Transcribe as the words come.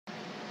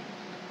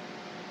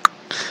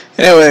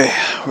Anyway,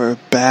 we're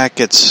back.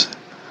 It's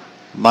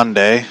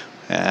Monday,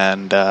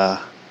 and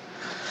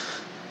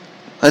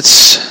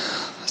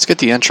let's get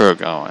the intro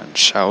going,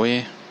 shall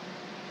we?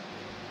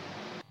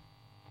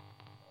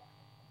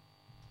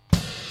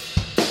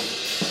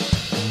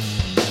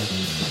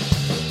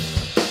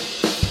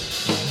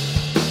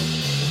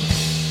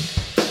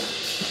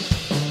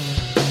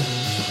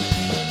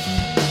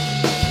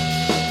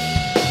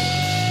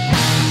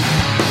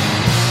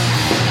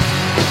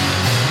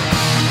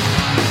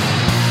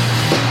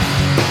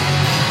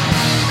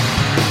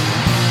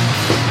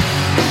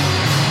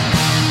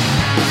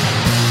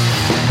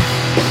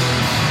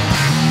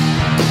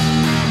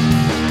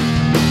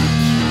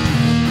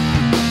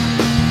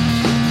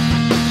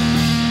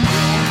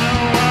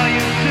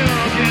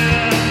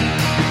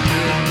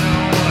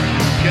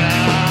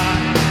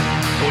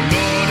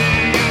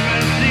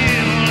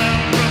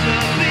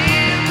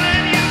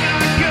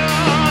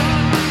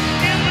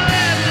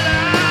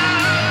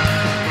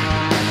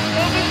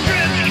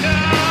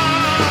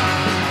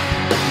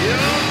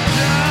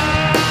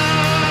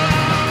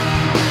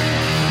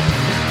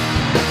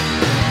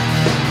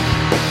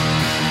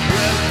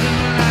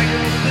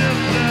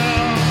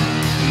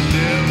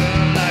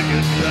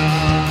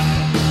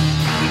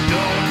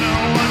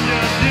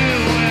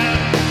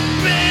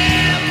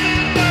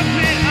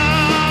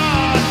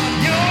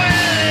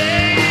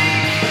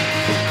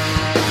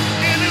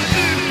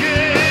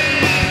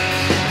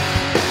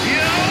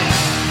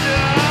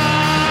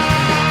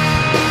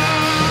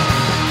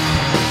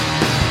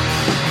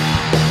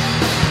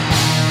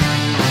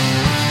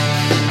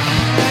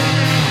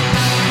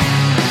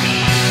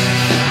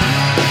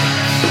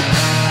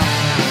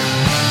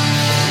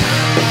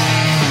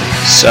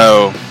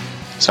 So,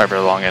 sorry for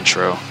the long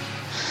intro.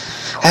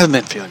 I haven't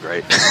been feeling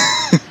great.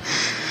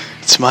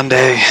 It's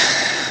Monday.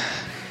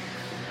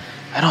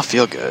 I don't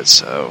feel good,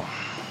 so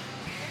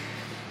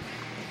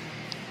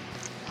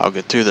I'll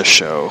get through the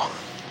show.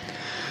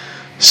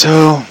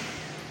 So,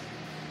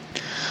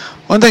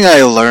 one thing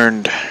I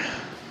learned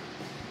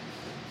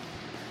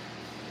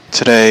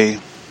today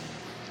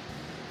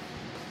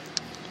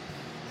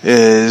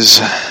is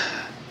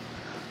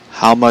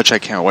how much I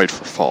can't wait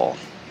for fall.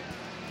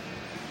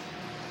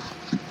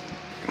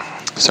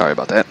 Sorry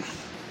about that.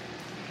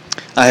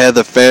 I had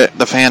the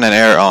fan and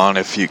air on.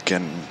 If you hear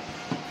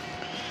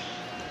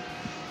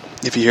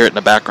it in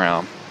the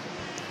background,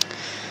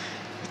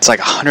 it's like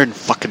 100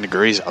 fucking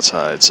degrees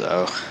outside,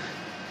 so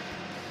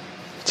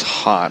it's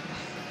hot.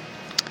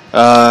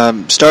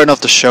 Starting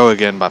off the show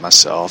again by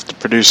myself. The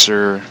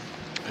producer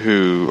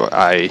who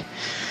I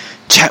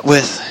chat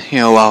with,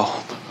 while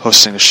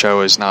hosting the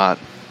show is not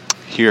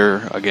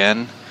here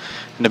again.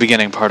 In the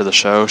beginning part of the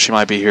show, she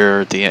might be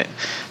here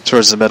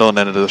towards the middle and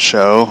end of the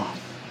show,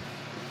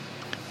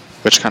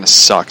 which kind of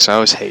sucks. I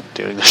always hate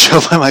doing the show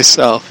by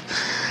myself.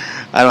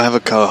 I don't have a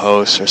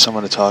co-host or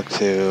someone to talk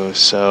to,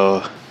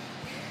 so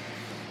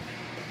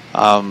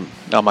on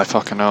my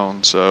fucking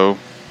own. So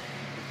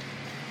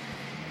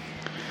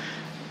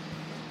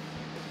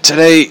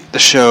today, the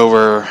show,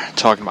 we're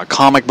talking about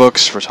comic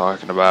books. We're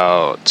talking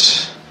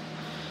about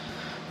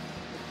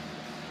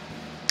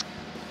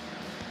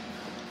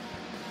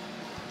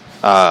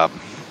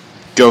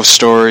ghost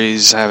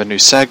stories. I have a new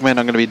segment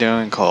I'm going to be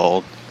doing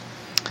called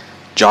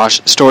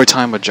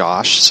Storytime with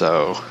Josh,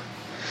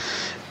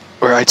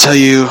 where I tell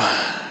you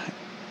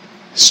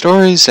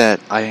stories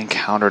that I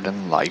encountered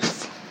in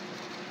life.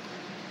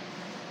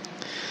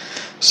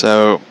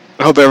 So,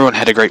 I hope everyone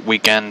had a great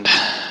weekend.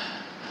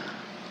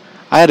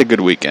 I had a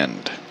good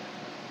weekend.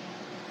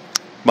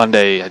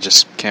 Monday, I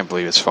just can't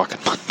believe it's fucking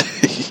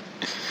Monday.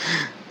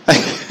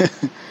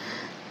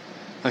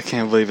 I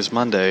can't believe it's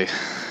Monday.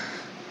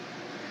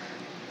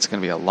 It's going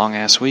to be a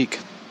long-ass week.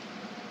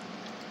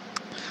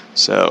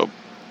 So,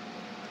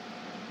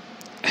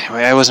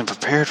 anyway, I wasn't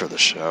prepared for the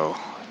show,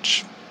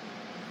 which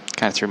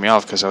kind of threw me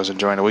off because I was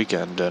enjoying the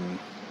weekend, and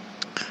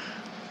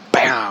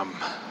bam!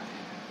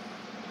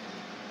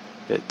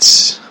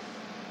 It's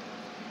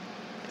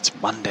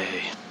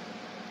Monday.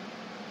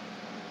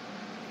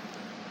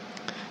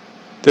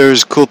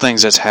 There's cool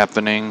things that's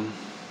happening.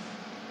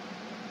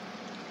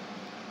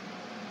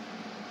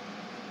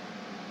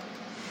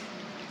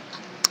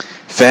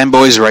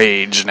 Fanboys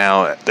rage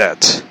now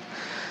that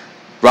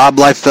Rob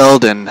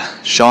Liefeld and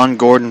Sean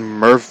Gordon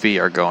Murphy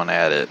are going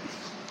at it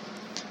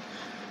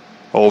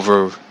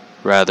over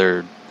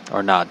whether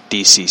or not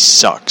DC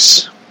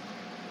sucks.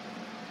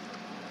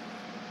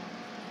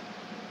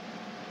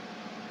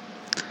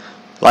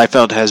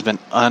 Liefeld has been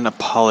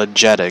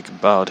unapologetic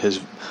about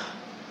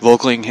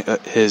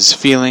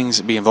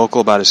being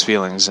vocal about his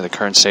feelings in the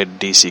current state of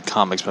DC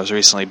Comics. Most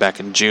recently, back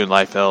in June,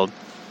 Liefeld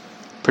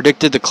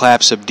predicted the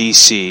collapse of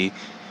DC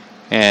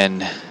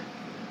and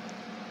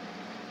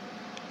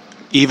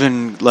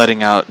even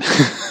letting out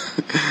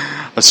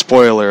a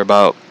spoiler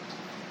about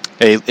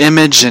a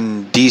Image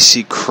and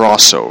DC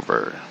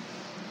crossover.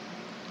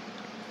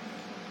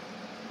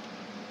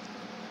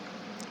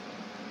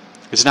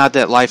 It's not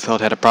that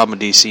Liefeld had a problem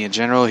with DC in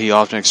general. He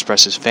often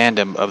expresses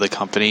fandom of the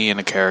company and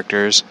the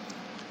characters.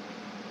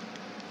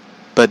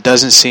 but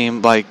doesn't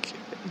seem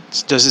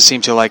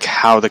to like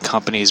how the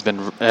company has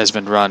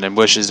been run, and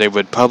wishes they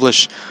would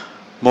publish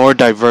more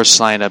diverse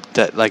lineup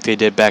that like they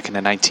did back in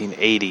the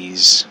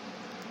 1980s.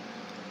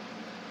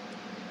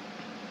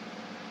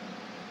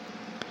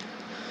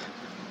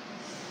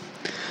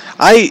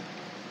 I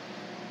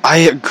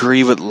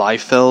agree with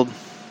Liefeld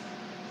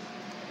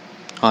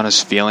on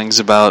his feelings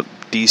about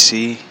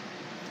DC.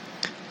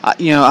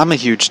 I'm a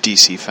huge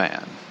DC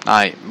fan.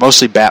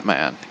 Mostly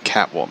Batman,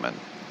 Catwoman.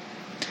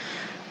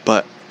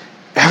 But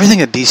everything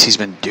that DC's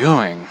been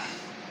doing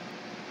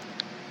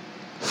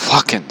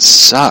fucking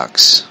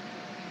sucks.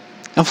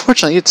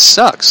 Unfortunately, it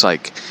sucks.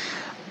 Like,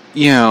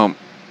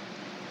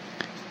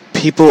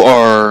 people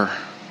are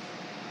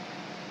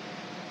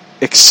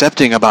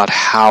accepting about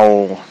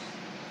how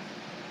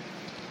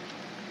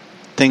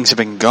things have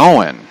been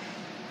going.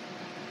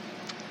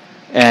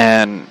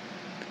 And,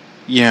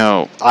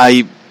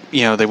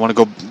 they want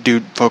to go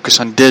focus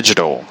on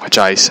digital, which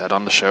I said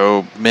on the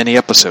show many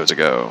episodes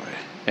ago.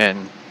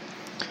 And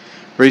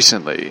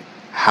recently,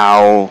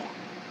 how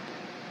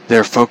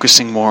they're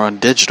focusing more on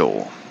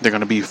digital. They're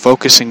going to be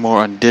focusing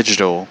more on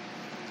digital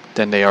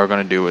than they are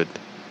going to do with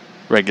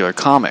regular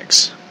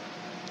comics.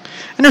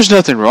 And there's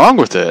nothing wrong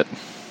with it.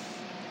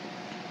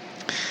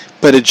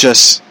 But it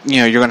just,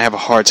 you're going to have a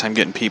hard time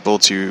getting people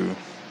to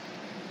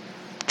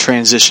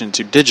transition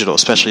to digital,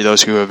 especially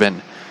those who have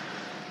been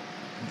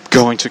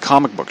going to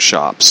comic book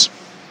shops.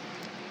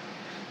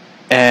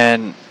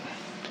 And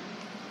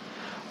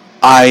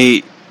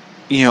I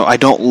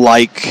don't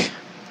like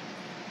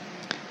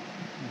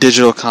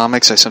digital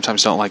comics. I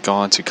sometimes don't like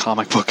going to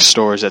comic book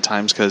stores at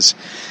times because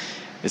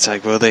it's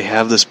like, will they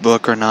have this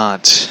book or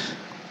not?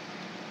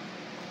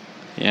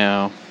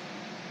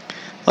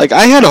 Like,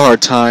 I had a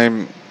hard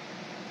time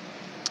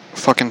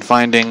fucking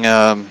finding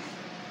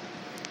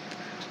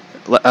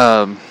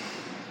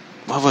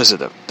what was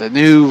it? The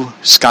new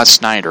Scott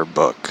Snyder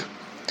book,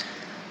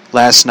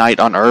 Last Night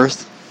on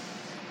Earth.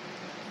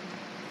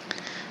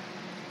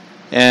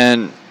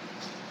 And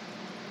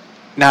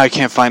now I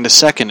can't find a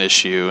second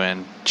issue,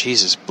 and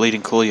Jesus,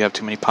 Bleeding Cool, you have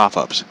too many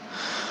pop-ups.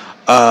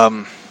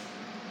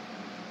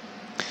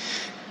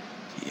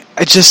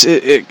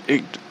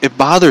 It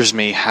bothers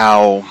me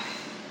how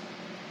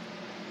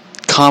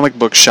comic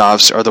book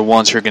shops are the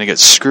ones who are going to get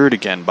screwed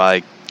again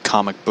by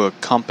comic book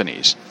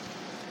companies.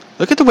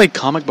 Look at the way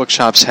comic book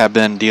shops have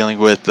been dealing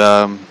with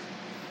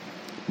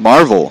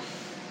Marvel.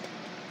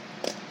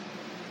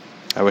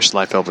 I wish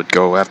Liefeld would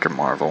go after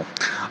Marvel.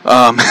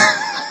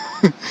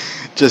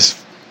 Just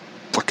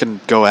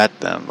fucking go at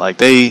them. Like,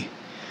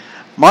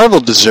 Marvel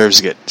deserves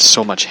to get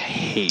so much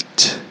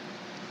hate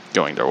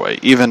going their way.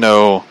 Even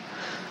though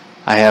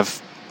I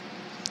have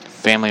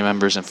family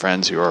members and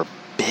friends who are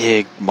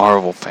big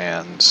Marvel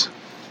fans.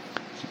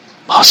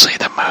 Mostly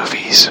the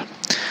movies.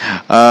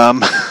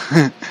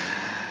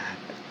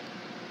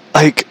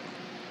 Like,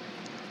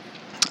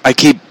 I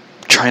keep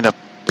trying to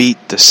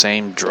beat the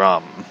same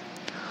drum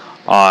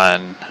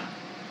about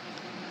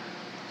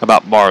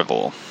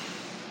Marvel.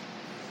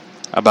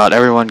 About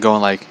everyone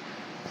going like,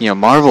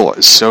 Marvel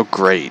is so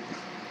great.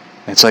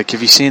 It's like,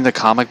 have you seen the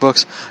comic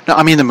books? No,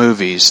 I mean the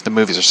movies. The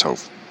movies are so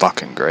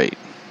fucking great.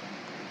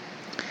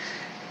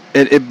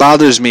 It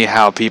bothers me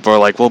how people are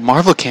like, well,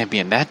 Marvel can't be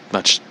in that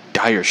much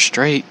dire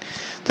strait.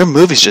 Their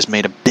movies just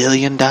made $1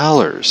 billion.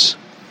 And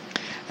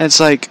it's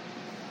like,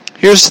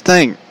 here's the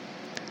thing.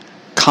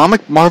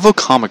 Marvel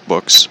comic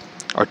books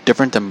are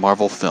different than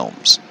Marvel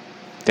films.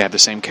 They have the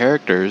same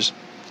characters.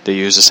 They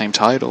use the same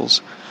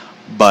titles.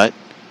 But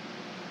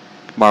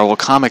Marvel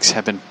comics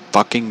have been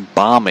fucking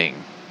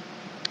bombing.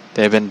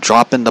 They've been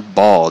dropping the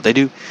ball. They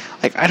do,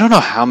 like, I don't know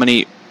how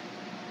many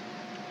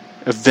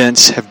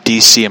events have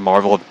DC and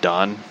Marvel have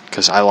done,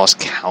 because I lost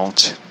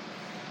count.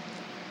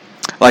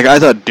 Like, I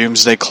thought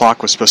Doomsday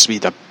Clock was supposed to be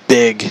the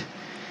big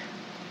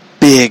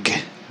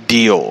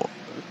deal.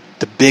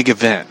 The big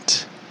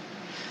event.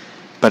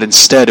 But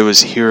instead it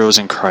was Heroes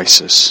in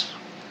Crisis.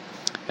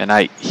 And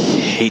I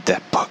hate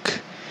that book.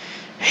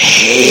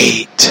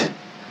 Hate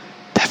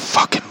that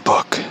fucking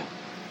book.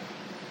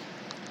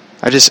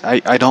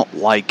 I don't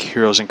like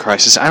Heroes in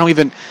Crisis. I don't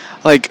even,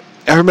 like,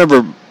 I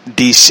remember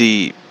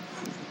DC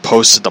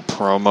posted the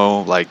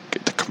promo, like,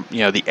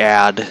 the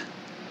ad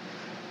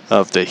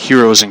of the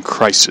Heroes in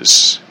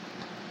Crisis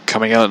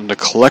coming out in the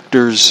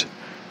collector's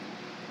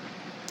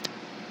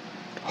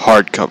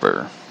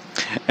hardcover.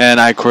 And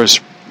I, of course,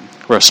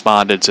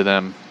 responded to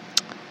them,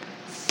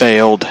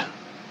 failed,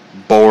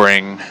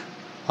 boring,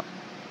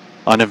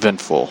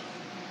 uneventful.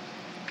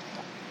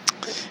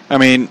 I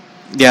mean,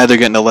 yeah, they're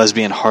getting the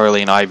lesbian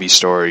Harley and Ivy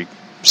story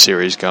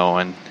series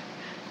going,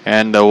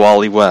 and the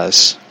Wally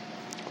West,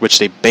 which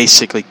they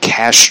basically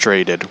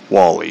castrated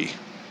Wally.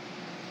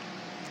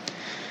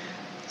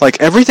 Like,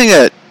 everything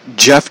that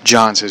Jeff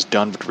Johns has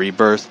done with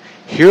Rebirth,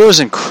 Heroes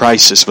in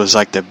Crisis was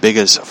like the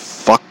biggest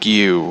fuck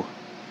you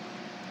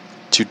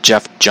to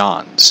Jeff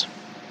Johns.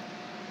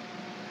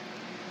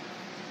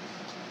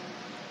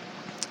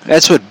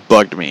 That's what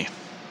bugged me.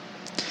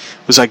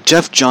 It was like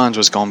Jeff Johns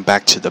was going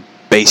back to the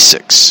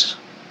basics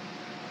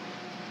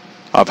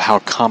of how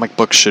comic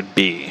books should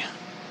be.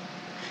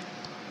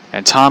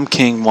 And Tom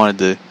King wanted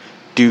to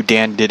do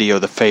Dan Didio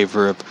the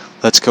favor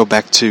of, let's go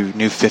back to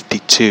New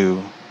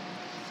 52.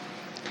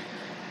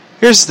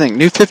 Here's the thing,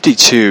 New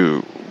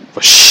 52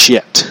 was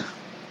shit.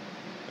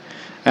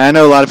 And I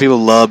know a lot of people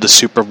love the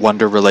Super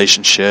Wonder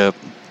relationship.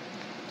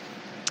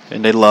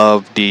 And they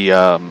love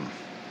the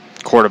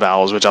Court of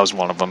Owls, which I was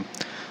one of them.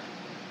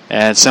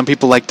 And some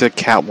people like the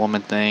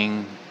Catwoman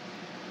thing.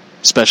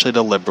 Especially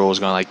the liberals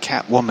going like,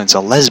 Catwoman's a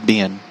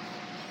lesbian.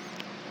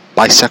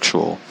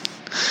 Bisexual.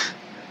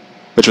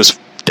 Which was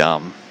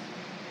dumb.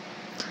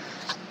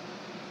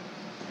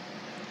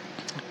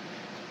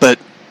 But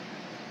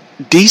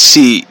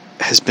DC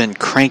has been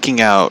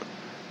cranking out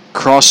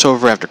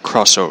crossover after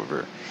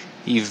crossover,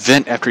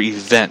 event after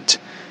event,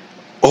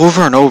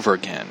 over and over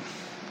again.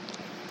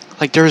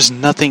 Like, there is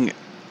nothing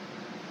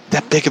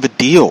that big of a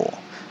deal.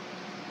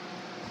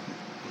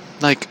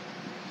 Like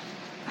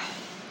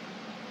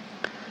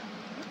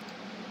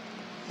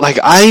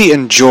I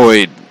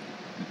enjoyed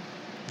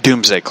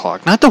Doomsday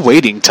Clock. Not the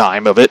waiting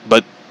time of it,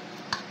 but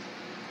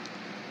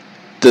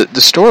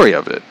the story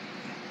of it.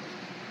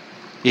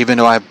 Even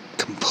though I've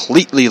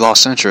completely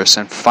lost interest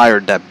and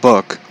fired that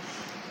book.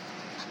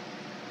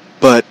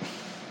 But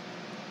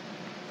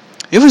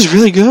it was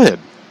really good.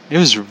 It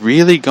was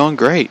really going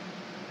great.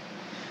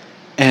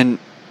 And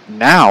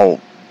now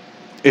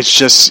it's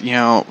just,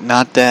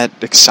 not that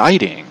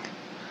exciting.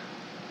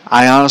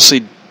 I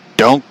honestly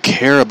don't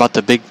care about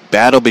the big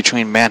battle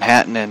between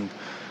Manhattan and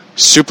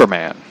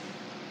Superman.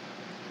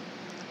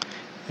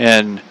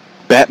 And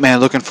Batman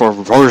looking for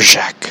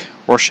Rorschach.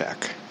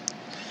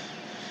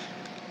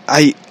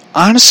 I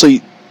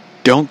honestly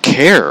don't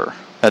care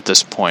at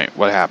this point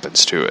what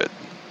happens to it.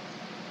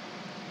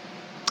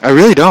 I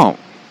really don't.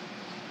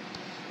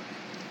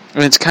 I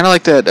mean, it's kind of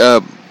like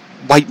that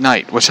White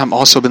Knight, which I'm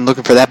also been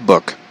looking for that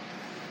book.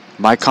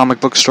 My comic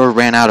book store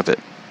ran out of it.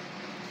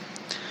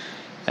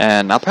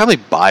 And I'll probably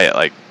buy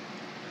it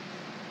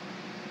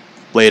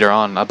later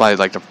on. I'll buy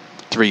the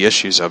 3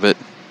 issues of it.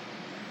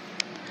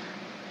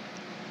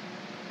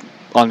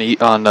 I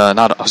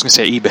was gonna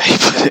say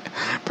eBay, but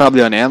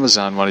probably on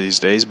Amazon one of these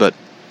days. But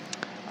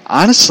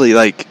honestly,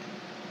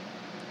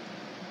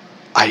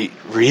 I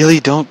really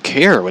don't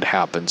care what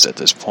happens at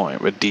this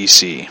point with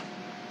DC.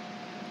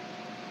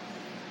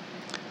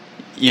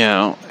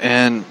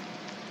 And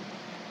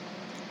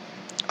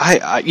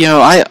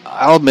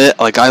I'll admit,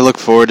 I look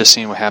forward to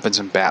seeing what happens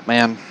in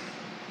Batman,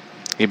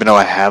 even though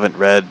I haven't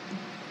read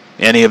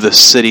any of the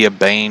City of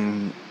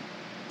Bane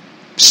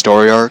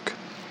story arc.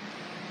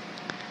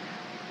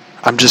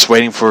 I'm just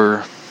waiting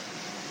for,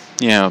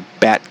 Batman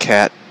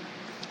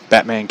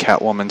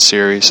Catwoman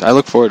series. I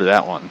look forward to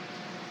that one.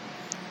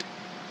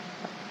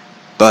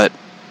 But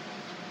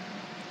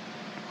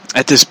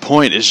at this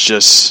point, it's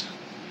just,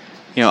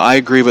 I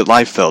agree with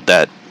Liefeld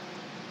that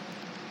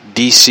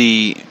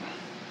DC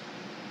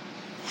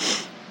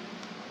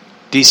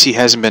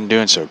hasn't been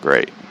doing so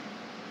great.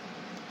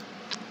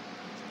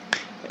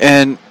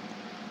 And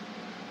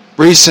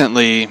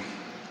recently,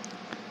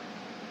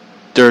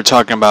 they're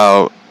talking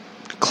about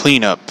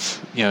cleanup.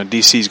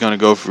 DC's going to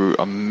go through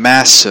a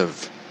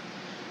massive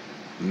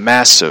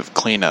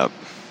cleanup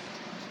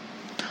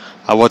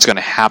of what's going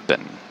to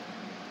happen.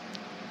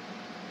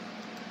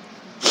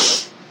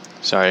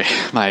 Sorry,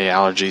 my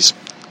allergies.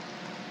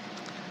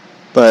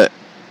 But,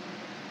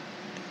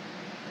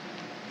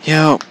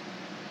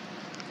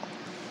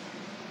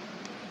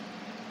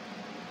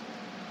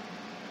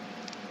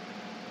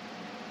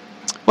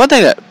 one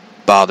thing that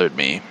bothered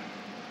me.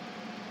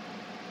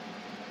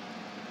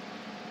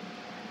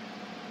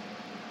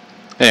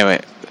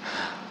 Anyway,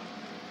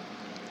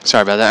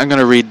 sorry about that. I'm going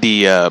to read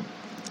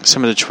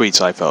some of the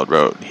tweets Liefeld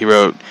wrote. He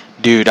wrote,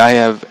 "Dude, I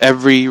have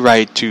every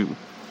right to..."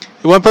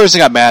 One person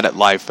got mad at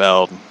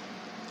Liefeld,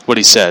 what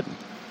he said.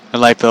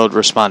 And Liefeld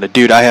responded,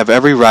 "Dude, I have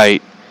every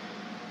right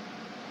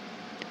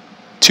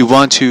to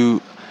want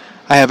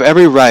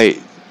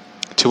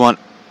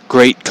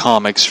great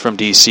comics from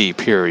DC,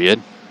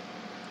 period."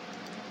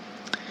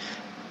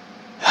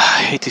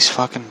 I hate these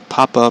fucking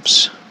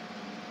pop-ups.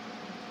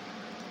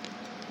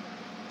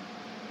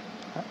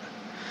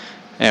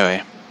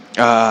 Anyway,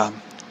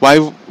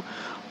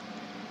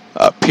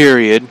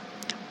 period.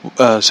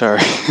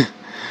 Sorry.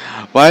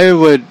 Why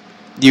would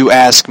you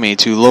ask me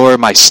to lower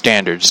my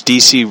standards?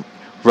 DC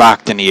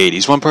rocked in the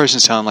 80s. One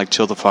person's telling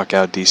chill the fuck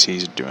out,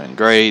 DC's doing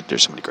great,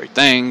 there's so many great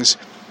things.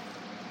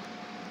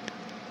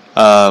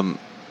 One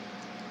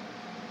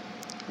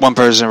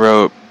person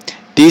wrote,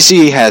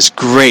 DC has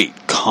great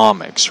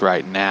comics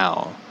right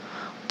now.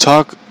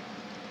 Talk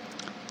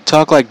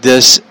like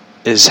this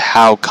is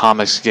how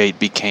Comicsgate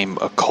became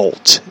a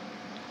cult.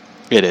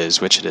 It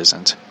is, which it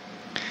isn't.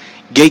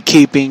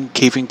 Gatekeeping,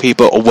 keeping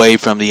people away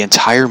from the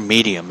entire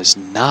medium is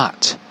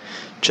not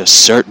just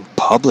certain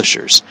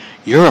publishers.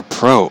 You're a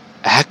pro.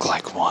 Act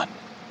like one.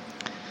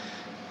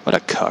 What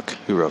a cuck.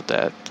 Who wrote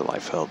that? To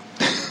Liefeld.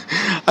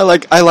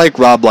 I like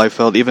Rob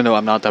Liefeld, even though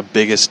I'm not the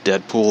biggest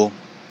Deadpool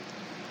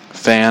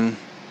fan.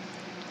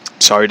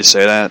 Sorry to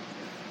say that.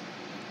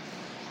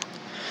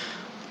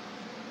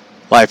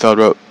 Liefeld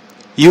wrote,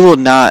 "You will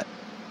not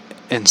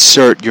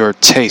insert your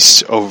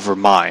tastes over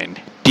mine.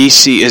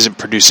 DC isn't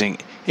producing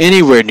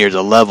anywhere near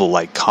the level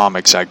like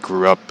comics I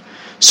grew up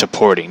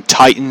supporting.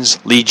 Titans,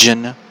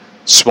 Legion,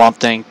 Swamp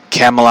Thing,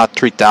 Camelot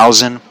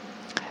 3000.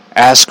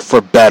 Ask for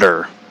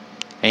better."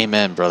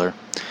 Amen, brother.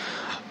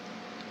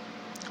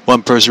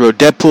 One person wrote,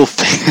 "Deadpool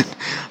fan."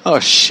 Oh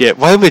shit,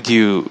 why would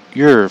you?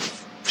 You're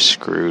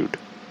screwed.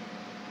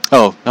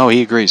 Oh, no,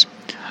 he agrees.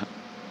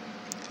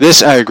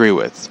 "This I agree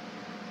with.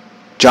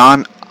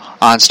 John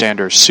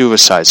Onstander's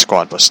Suicide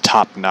Squad was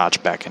top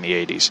notch back in the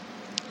 80s.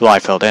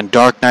 Liefeld, and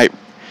Dark Knight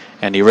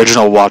and the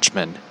original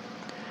Watchmen.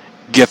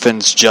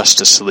 Giffen's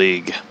Justice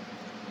League."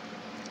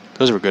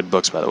 Those were good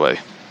books, by the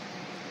way.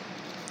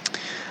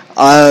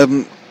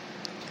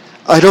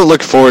 I don't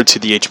look forward to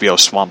the HBO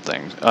Swamp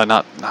Thing. I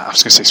was going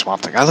to say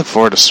Swamp Thing. I look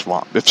forward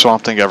to if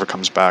Swamp Thing ever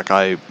comes back,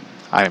 I'm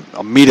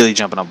immediately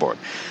jumping on board.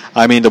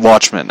 I mean, the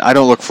Watchmen. I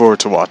don't look forward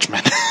to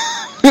Watchmen.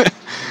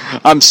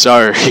 I'm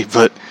sorry,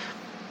 but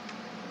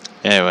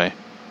anyway.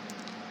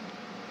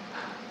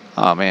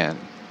 Oh man,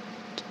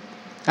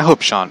 I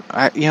hope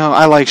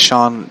I like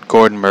Sean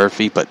Gordon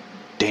Murphy, but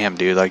damn,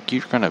 dude, like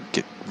you're gonna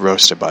get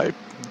roasted by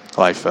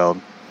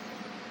Liefeld.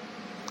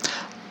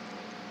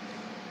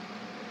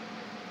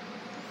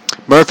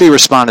 Murphy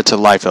responded to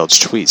Liefeld's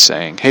tweet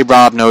saying, "Hey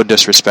Rob, no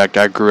disrespect,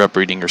 I grew up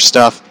reading your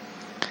stuff,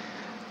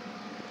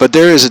 but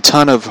there is a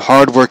ton of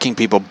hard-working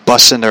people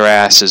busting their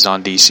asses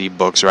on DC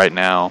books right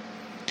now.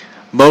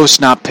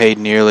 Most not paid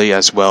nearly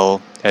as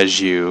well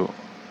as you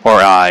or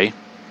I.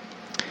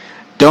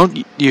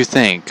 Don't you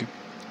think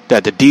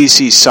that the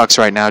DC sucks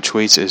right now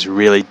tweets is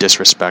really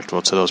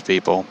disrespectful to those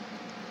people?"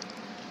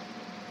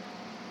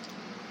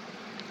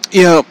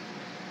 You know,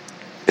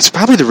 it's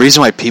probably the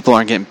reason why people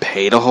aren't getting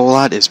paid a whole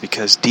lot is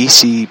because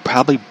DC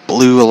probably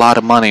blew a lot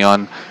of money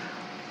on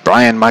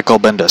Brian Michael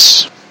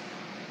Bendis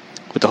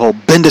with the whole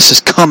 "Bendis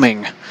is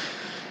coming"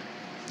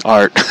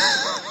 art.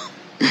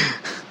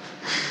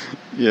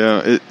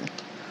 Yeah,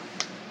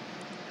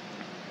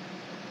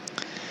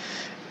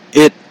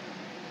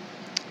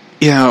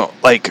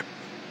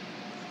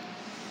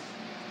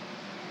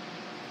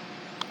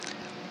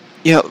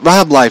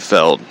 Rob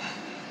Liefeld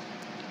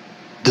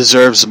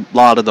deserves a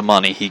lot of the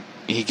money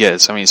he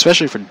gets. I mean,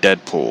 especially for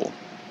Deadpool.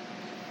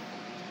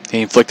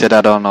 He inflicted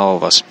that on all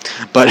of us.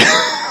 But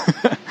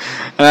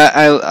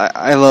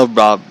I love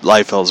Rob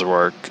Liefeld's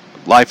work.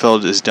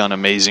 Liefeld has done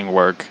amazing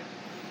work.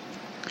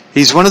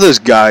 He's one of those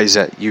guys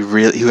that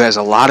who has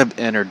a lot of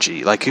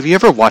energy. Like, if you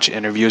ever watch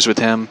interviews with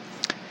him,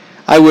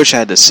 I wish I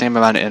had the same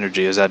amount of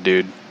energy as that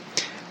dude.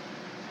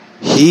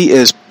 He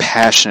is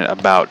passionate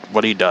about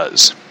what he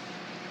does.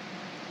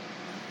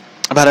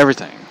 About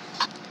everything.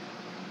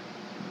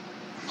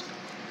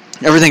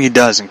 Everything he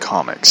does in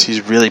comics.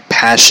 He's really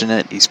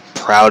passionate. He's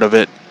proud of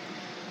it.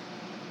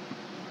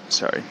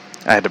 Sorry,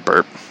 I had to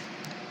burp.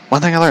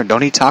 One thing I learned,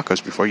 don't eat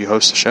tacos before you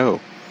host a show.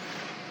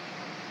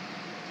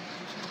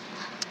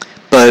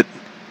 But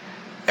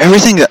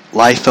everything that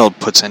Liefeld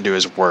puts into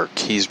his work,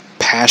 he's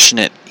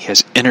passionate, he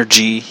has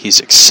energy, he's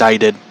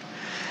excited.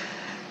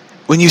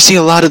 When you see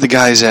a lot of the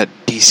guys at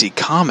DC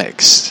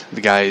Comics,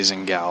 the guys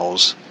and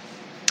gals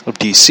of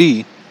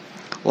DC,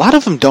 a lot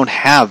of them don't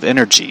have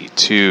energy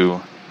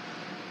to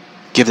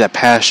give that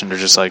passion. They're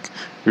just like,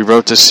 we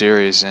wrote this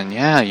series and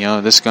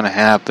this is going to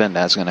happen,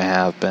 that's going to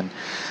happen.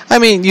 I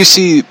mean, you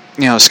see,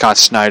 Scott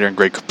Snyder and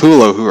Greg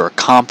Capullo who are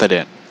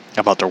confident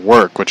about their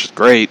work, which is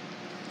great,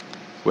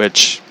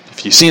 which,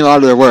 if you've seen a lot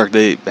of their work,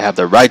 they have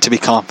the right to be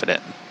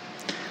confident.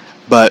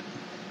 But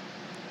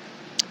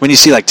when you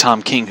see like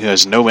Tom King, who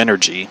has no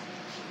energy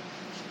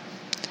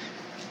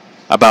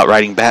about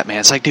writing Batman,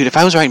 it's like, dude, if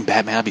I was writing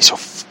Batman, I'd be so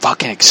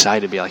fucking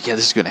excited to be like, yeah,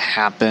 this is going to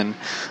happen.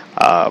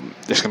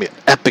 There's going to be an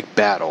epic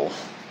battle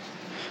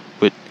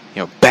with,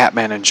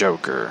 Batman and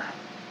Joker.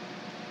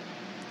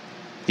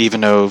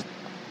 Even though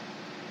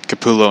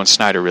Capullo and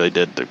Snyder really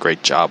did a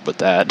great job with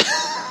that.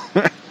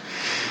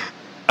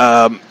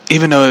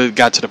 Even though it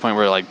got to the point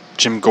where, like,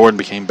 Jim Gordon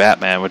became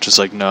Batman, which is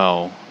like,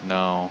 no.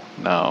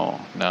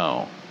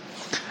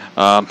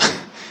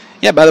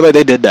 Yeah, by the way,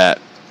 they did that.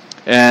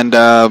 And,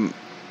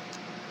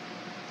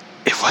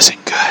 it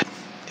wasn't good.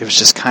 It was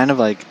just kind of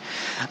like,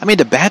 I mean,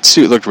 the bat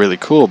suit looked really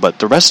cool, but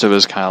the rest of it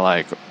was kind of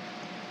like,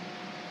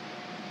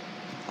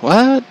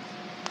 what?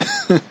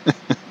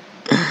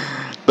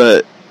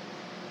 But,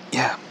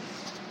 yeah.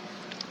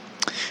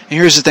 And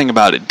here's the thing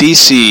about it.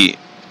 DC,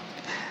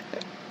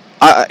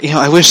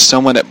 I wish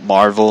someone at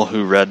Marvel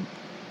who read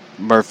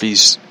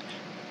Murphy's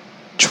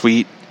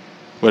tweet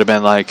would have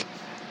been like,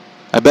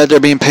 I bet they're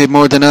being paid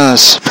more than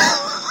us.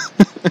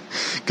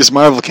 Because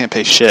Marvel can't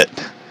pay shit.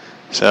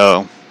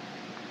 So,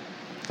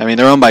 I mean,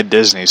 they're owned by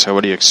Disney, so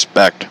what do you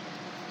expect?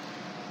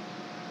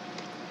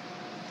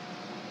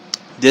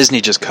 Disney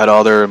just cut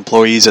all their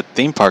employees at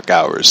theme park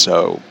hours,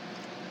 so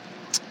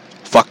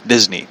fuck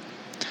Disney.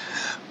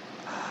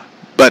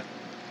 But,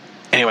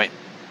 anyway.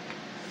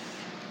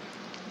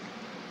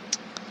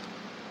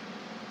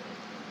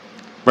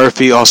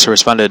 Murphy also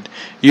responded,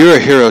 "You're a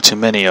hero to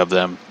many of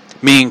them,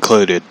 me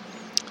included.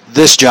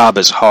 This job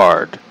is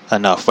hard.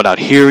 enough without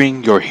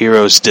hearing your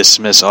heroes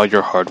dismiss all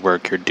your hard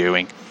work you're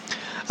doing.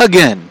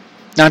 Again,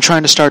 not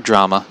trying to start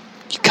drama.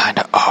 You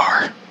kinda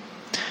are.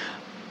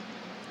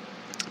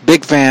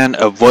 Big fan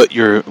of what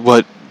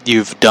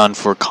you've done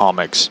for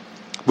comics.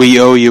 We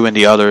owe you and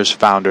the others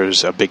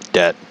founders a big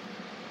debt.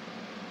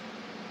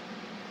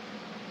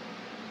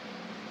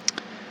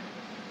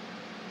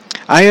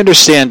 I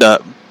understand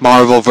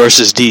Marvel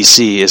versus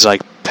DC is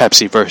like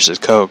Pepsi versus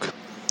Coke.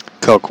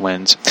 Coke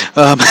wins.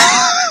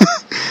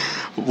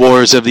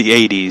 Wars of the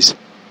 80s.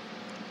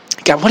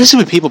 God, what is it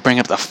when people bring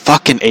up the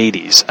fucking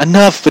 80s?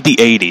 Enough with the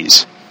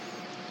 80s.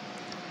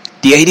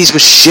 The 80s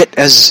was shit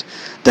as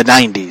the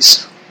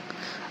 90s.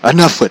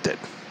 Enough with it.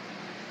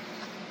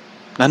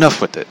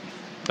 Enough with it.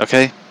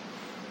 Okay?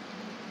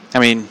 I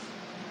mean,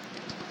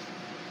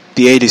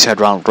 the 80s had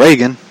Ronald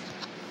Reagan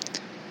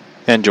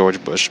and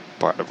George Bush,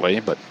 part of the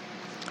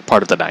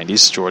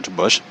 90s, George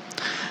Bush.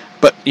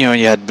 But, you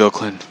had Bill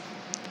Clinton.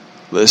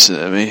 Listen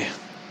to me.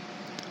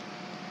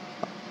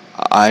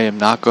 I am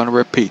not going to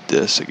repeat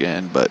this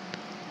again, but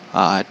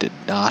I did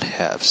not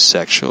have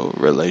sexual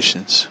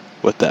relations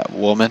with that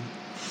woman.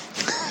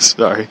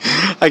 Sorry.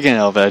 I can't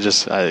help it.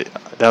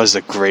 That was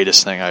the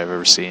greatest thing I've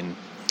ever seen.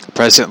 The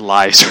president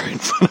lies right in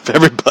front of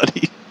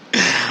everybody.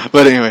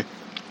 But anyway.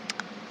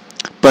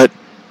 But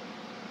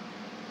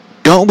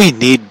don't we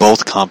need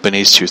both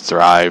companies to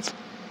thrive?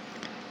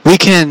 We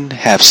can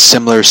have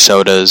similar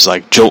sodas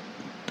like Jolt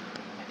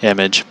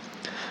Image.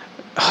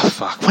 Oh,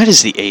 fuck. What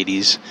is the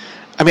 80s?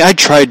 I mean, I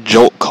tried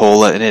Jolt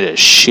Cola and it is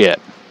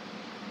shit.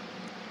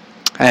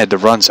 I had the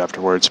runs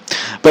afterwards.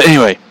 But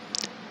anyway,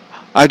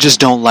 I just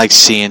don't like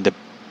see the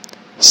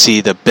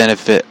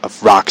benefit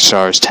of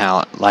Rockstar's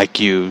talent like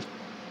you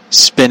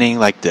spinning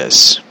like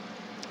this.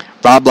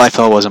 Rob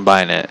Liefeld wasn't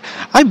buying it.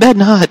 I bet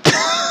not.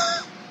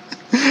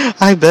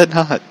 I bet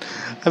not.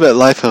 I bet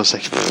Liefeld's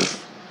like, pfft.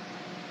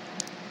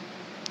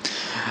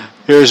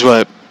 Here's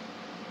what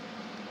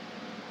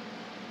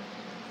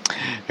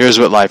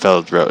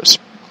Liefeld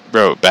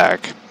wrote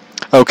back.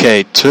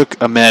 Okay,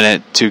 took a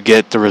minute to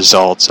get the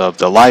results of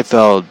the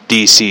Liefeld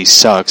DC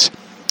sucks.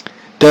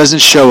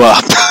 Doesn't show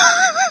up.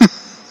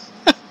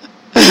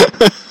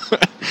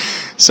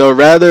 So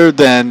rather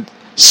than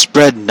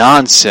spread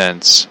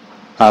nonsense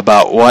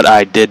about what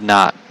I did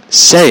not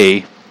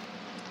say,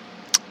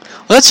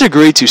 let's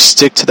agree to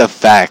stick to the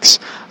facts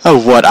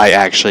of what I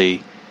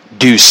actually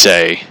do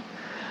say.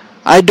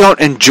 I don't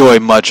enjoy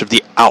much of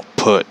the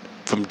output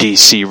from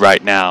DC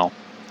right now.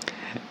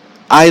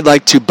 I'd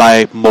like to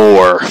buy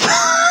more.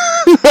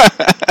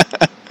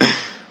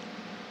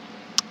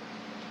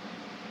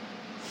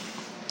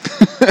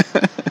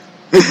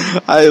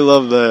 I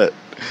love that.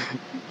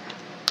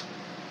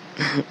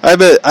 I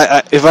bet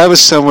if I was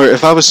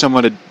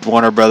someone at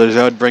Warner Brothers,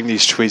 I would bring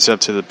these tweets up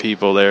to the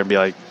people there and be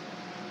like,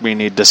 "We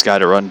need this guy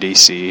to run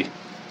DC."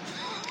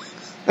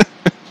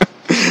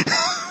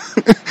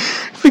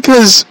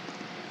 Because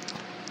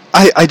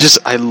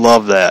I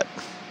love that.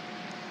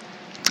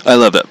 I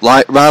love it.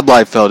 Rob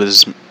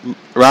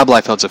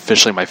Liefeld's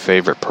officially my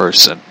favorite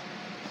person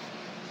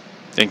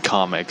in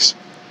comics.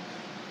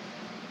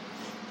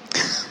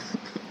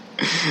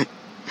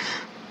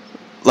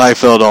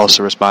 Liefeld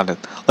also responded,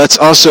 let's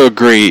also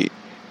agree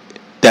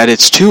that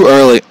it's too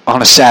early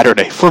on a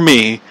Saturday for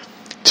me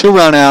to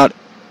run out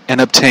and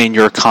obtain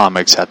your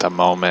comics at the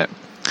moment.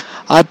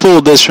 I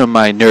pulled this from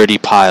my nerdy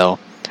pile,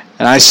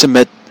 and I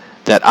submit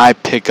that I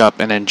pick up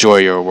and enjoy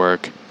your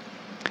work.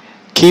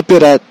 Keep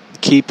at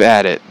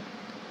it,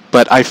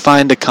 but I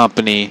find the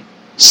company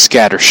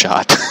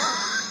scattershot.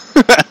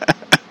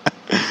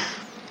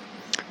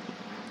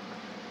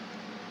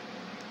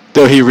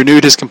 Though he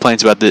renewed his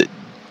complaints about the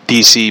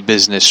DC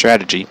business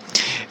strategy.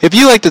 If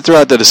you like to throw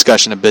out the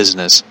discussion of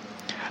business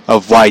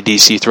of why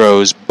DC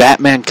throws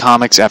Batman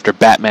comics after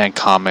Batman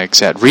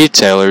comics at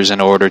retailers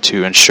in order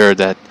to ensure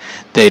that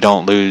they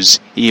don't lose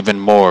even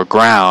more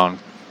ground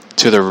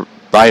to the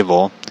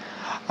rival,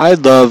 I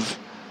would love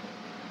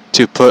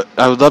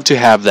to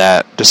have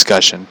that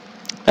discussion.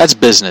 That's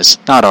business,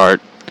 not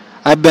art.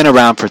 I've been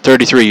around for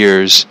 33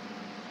 years.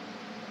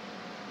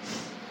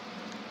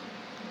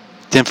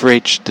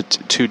 Differentiate the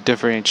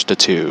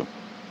two.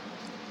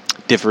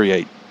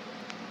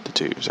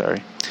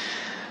 Sorry.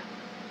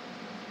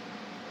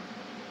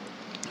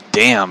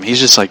 Damn, he's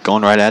just like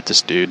going right at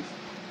this dude.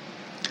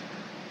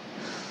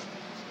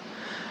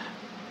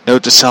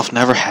 Note to self: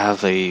 never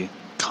have a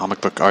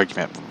comic book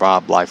argument with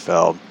Rob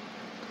Liefeld.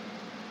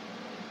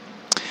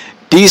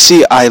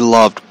 DC, I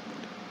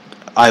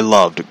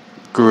loved.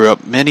 Grew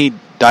up many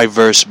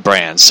diverse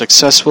brands,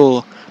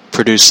 successful,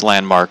 produced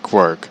landmark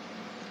work.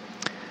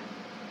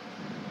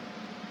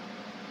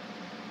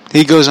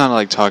 He goes on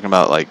like talking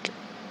about like,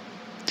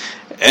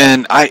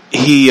 and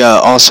he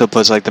also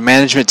puts like the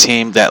management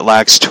team that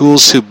lacks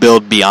tools to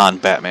build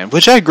beyond Batman,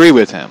 which I agree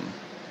with him.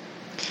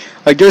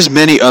 Like there's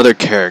many other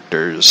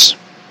characters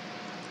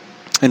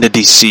in the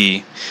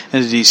DC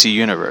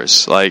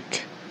universe.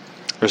 Like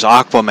there's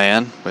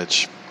Aquaman,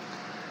 which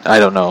I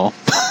don't know.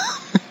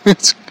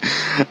 Once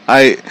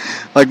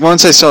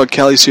I saw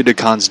Kelly Sue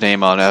DeCon's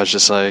name on it, I was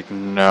just like,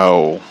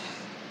 no.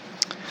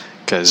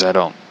 because I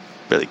don't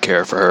really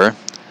care for her.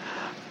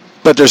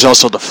 But there's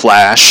also The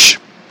Flash.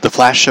 The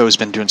Flash show has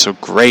been doing so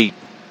great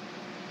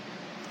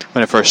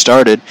when it first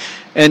started,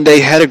 and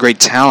they had a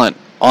great talent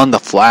on The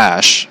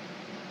Flash,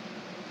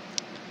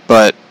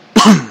 but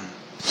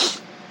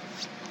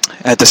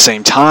at the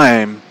same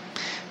time,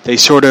 they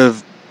sort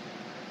of,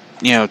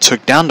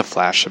 took down The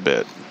Flash a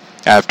bit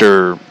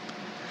after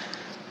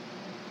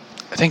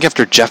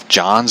Jeff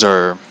Johns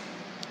wrote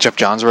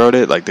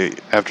it,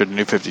 after the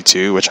New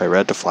 52, which I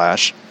read The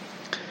Flash.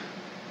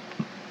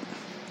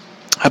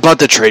 I bought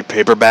the trade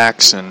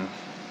paperbacks and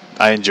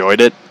I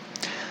enjoyed it.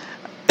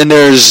 And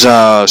there's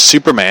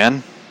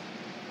Superman.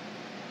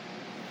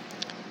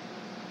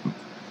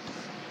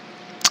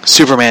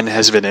 Superman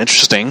has been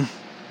interesting.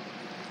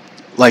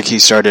 Like he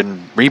started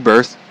in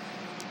Rebirth,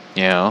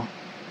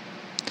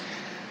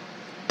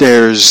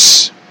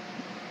 There's,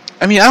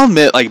 I'll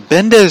admit,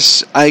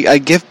 Bendis, I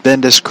give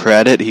Bendis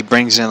credit. He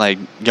brings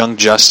in, Young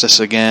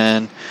Justice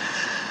again.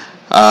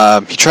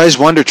 He tries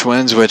Wonder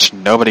Twins, which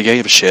nobody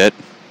gave a shit.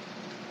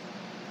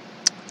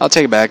 I'll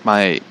take it back.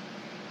 My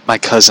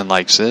cousin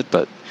likes it,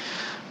 but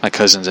my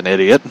cousin's an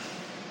idiot.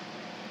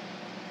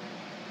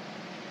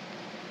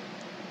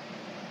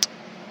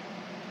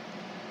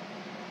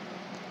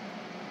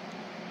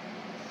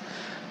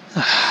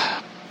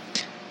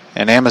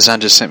 And Amazon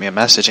just sent me a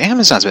message.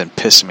 Amazon's been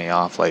pissing me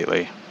off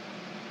lately.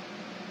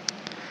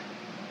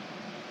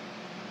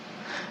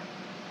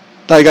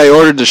 I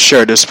ordered the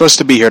shirt. It's supposed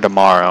to be here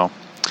tomorrow.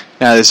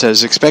 Now it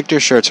says, expect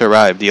your shirt to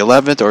arrive the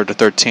 11th or the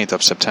 13th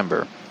of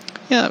September.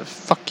 Yeah,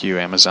 fuck you,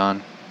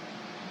 Amazon.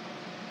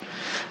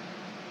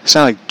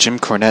 Sound like Jim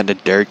Cornette in the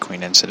Dairy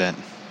Queen incident.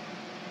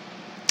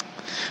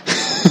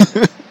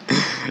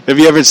 If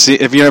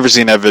you've never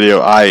seen that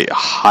video, I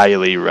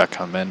highly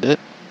recommend it.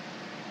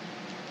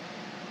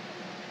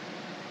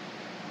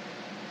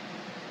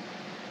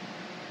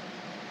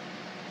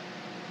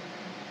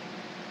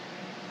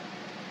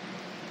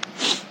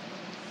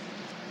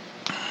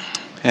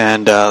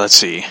 And let's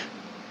see.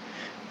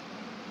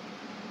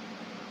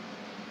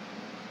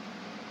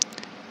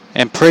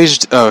 And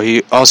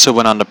he also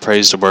went on to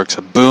praise the works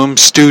of Boom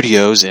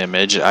Studios,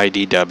 Image,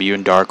 IDW,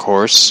 and Dark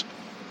Horse.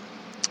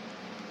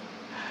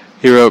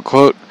 He wrote,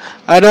 quote,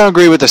 I don't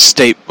agree with the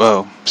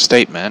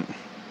statement.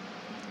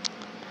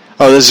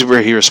 Oh, this is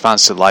where he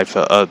responds to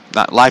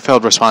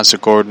Liefeld responds to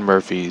Gordon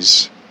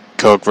Murphy's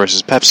Coke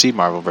versus Pepsi,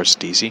 Marvel versus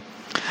DC.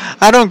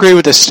 I don't agree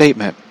with this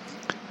statement.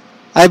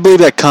 I believe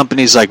that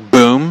companies like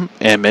Boom,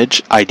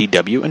 Image,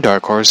 IDW, and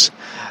Dark Horse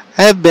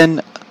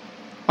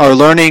are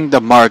learning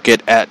the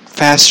market at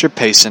faster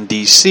pace than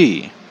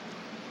DC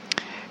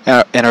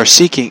and are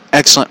seeking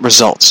excellent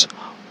results.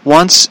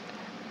 Once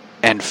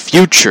and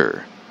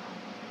future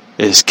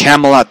is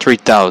Camelot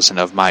 3000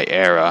 of my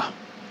era.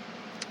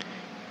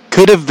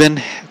 Could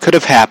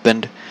have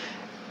happened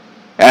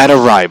at a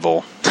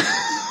rival.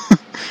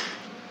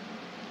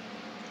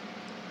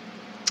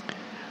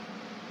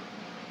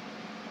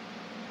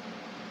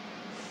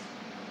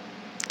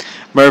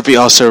 Murphy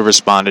also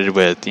responded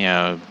with,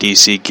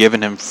 DC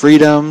giving him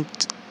freedom.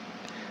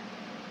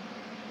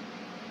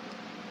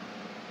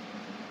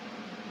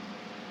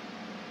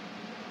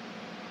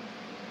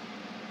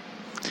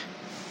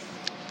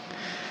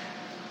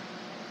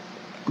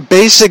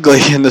 Basically,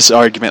 in this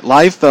argument,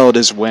 Liefeld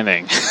is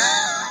winning,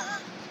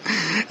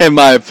 in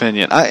my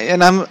opinion.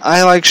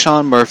 I like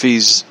Sean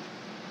Murphy's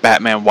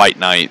Batman White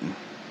Knight,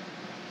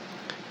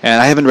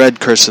 and I haven't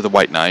read Curse of the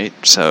White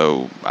Knight,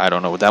 so I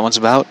don't know what that one's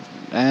about.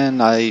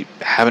 And I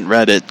haven't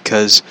read it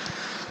because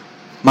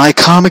my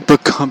comic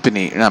book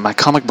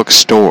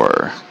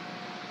store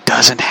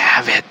doesn't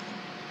have it.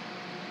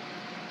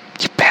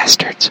 You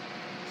bastards.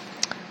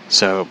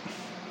 So,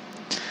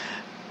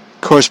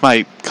 of course,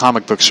 my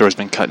comic book store has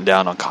been cutting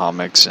down on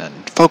comics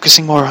and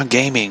focusing more on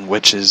gaming,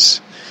 which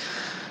is...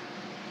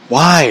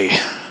 Why?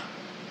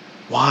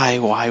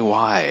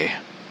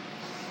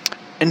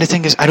 And the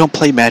thing is, I don't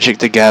play Magic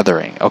the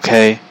Gathering,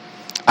 okay?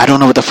 I don't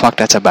know what the fuck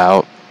that's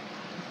about.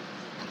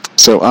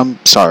 So, I'm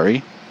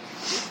sorry.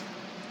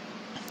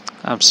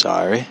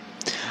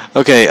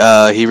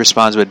 Okay, he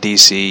responds with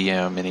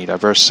DC, many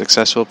diverse,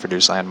 successful,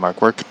 produce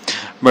landmark work.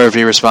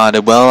 Murphy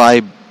responded,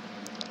 I'm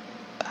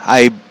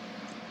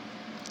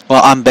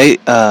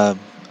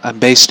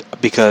based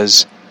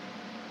because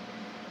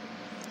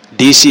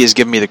DC is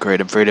giving me the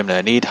creative freedom that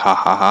I need, ha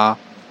ha ha.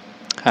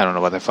 I don't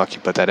know why the fuck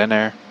you put that in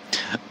there.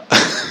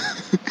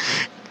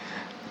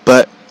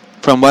 But,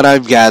 from what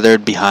I've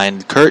gathered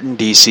behind the curtain,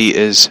 DC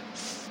is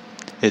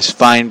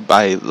fine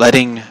by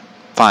letting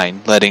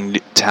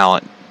the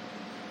talent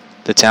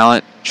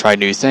try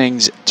new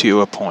things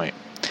to a point.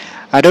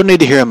 I don't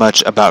need to hear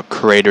much about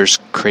creators'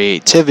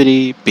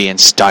 creativity being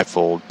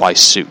stifled by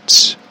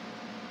suits.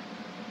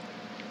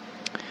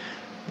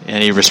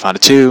 And he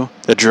responded to,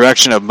 the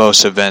direction of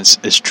most events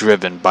is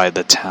driven by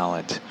the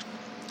talent,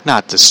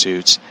 not the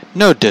suits.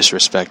 No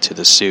disrespect to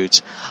the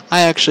suits.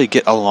 I actually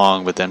get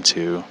along with them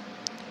too.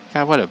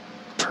 God, what a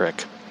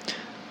prick.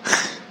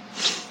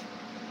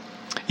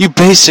 You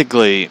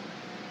basically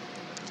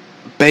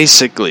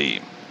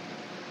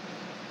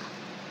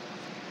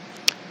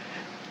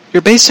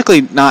you're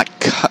basically not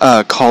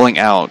calling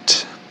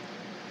out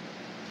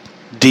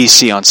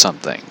DC on some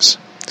things.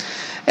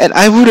 And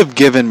I would have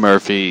given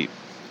Murphy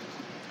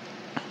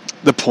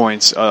the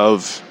points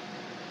of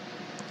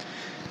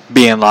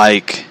being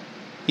like,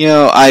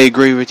 I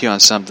agree with you on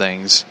some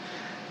things.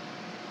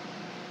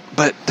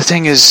 But the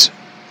thing is,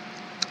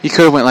 you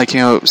could have went like,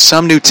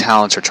 some new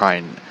talents are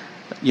trying,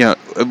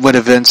 what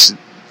Vince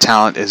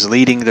talent is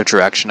leading the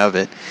direction of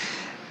it.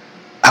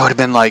 I would have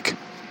been like,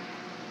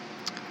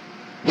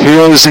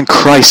 Heroes in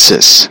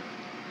Crisis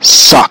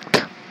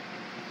sucked.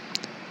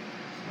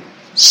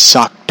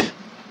 Sucked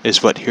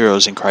is what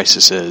Heroes in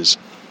Crisis is.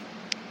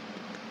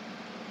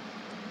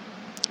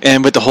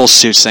 And with the whole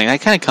suits thing,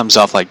 that kind of comes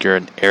off like you're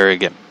an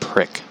arrogant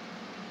prick.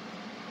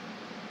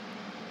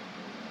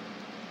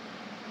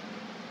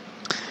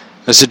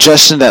 A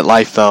suggestion that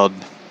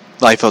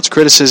Liefeld's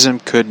criticism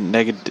could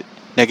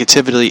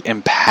negatively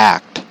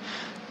impact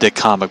the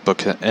comic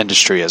book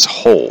industry as a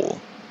whole.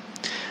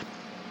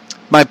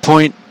 My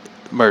point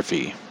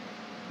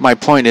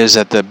is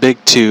that the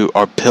big two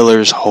are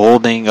pillars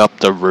holding up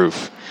the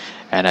roof,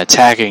 and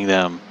attacking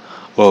them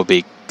will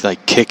be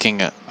like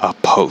kicking a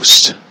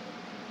post.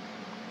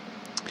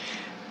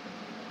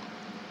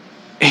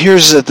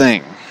 Here's the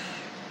thing.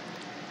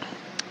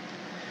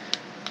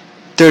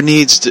 There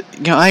needs to,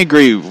 I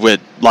agree with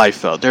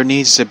Liefeld. There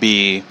needs to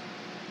be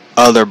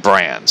other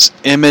brands.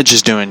 Image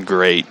is doing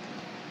great.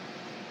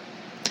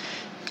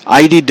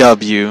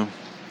 IDW,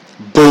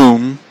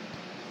 Boom,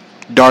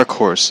 Dark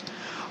Horse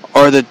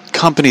are the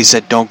companies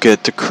that don't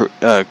get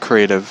the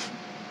creative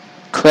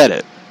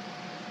credit.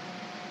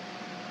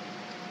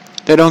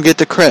 They don't get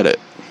the credit.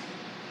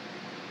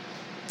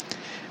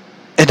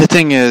 And the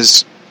thing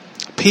is,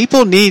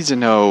 people need to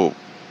know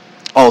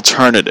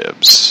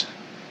alternatives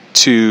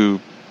to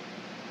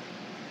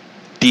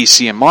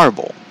DC and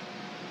Marvel.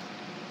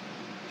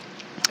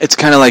 It's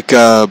kind of like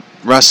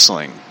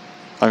wrestling.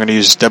 I'm going to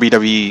use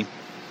WWE,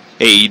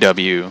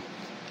 AEW,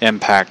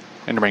 Impact,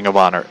 and Ring of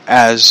Honor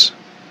as...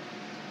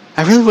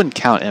 I really wouldn't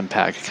count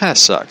Impact. It kind of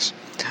sucks.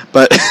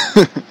 But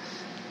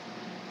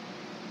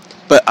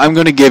but I'm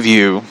going to give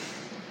you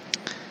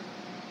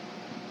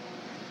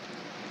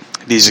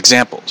these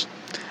examples.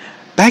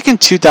 Back in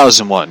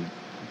 2001,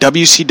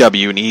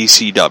 WCW and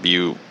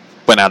ECW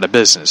went out of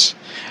business.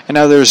 And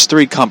now there's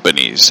three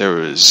companies. There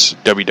was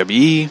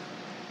WWE,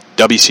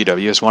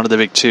 WCW is one of the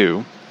big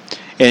two,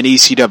 and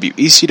ECW.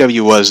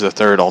 ECW was the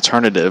third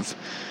alternative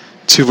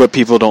to what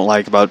people don't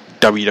like about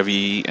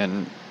WWE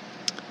and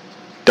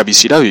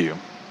WCW.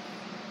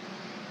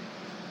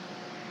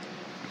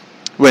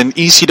 When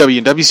ECW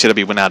and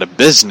WCW went out of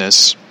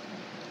business,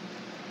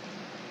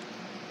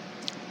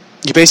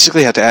 you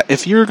basically have to...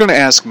 If you're going to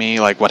ask me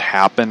like what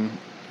happened,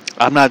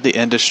 I'm not the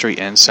industry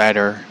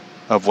insider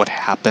of what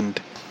happened.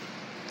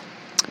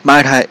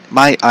 Might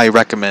I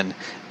recommend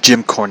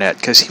Jim Cornette,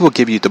 because he will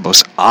give you the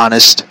most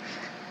honest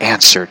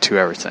answer to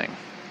everything.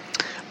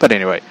 But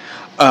anyway,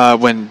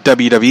 when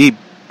WWE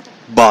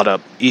bought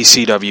up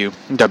ECW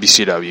and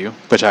WCW,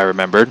 which I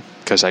remembered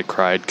because I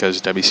cried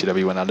because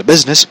WCW went out of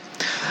business,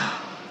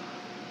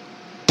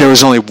 there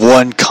was only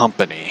one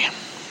company.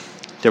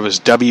 There was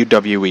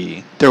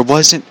WWE. There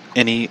wasn't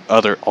any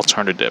other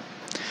alternative.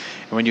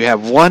 And when you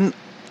have one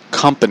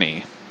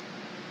company,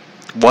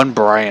 one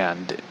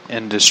brand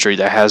industry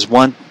that has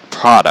one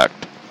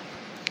product,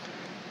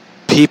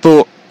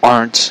 people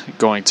aren't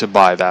going to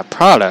buy that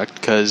product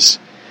because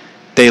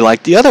they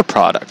like the other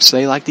products.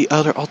 They like the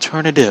other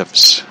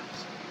alternatives.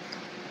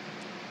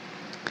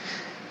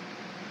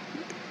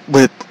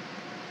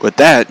 With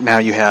that, now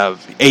you have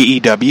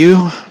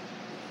AEW,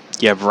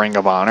 you have Ring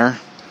of Honor,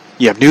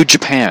 you have New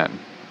Japan.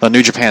 Well,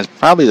 New Japan is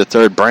probably the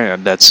third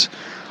brand that's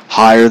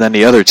higher than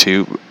the other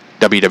two,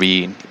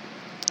 WWE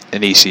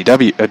and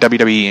ECW,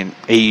 WWE and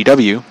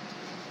AEW.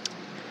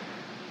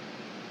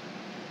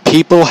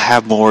 People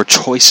have more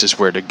choices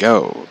where to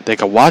go. They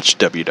could watch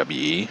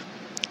WWE,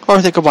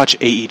 or they could watch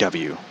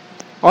AEW,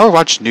 or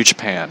watch New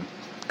Japan,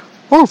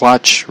 or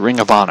watch Ring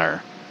of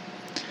Honor.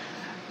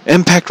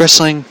 Impact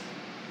Wrestling,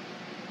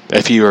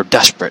 if you are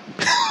desperate.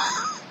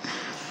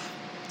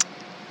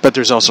 But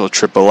there's also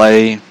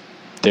AAA.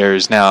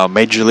 There's now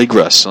Major League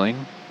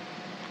Wrestling.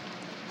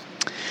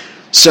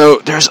 So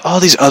there's all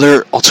these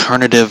other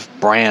alternative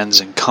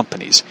brands and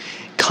companies.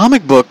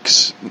 Comic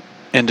books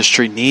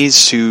industry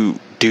needs to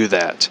do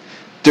that.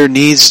 There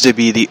needs to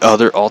be the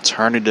other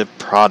alternative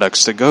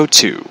products to go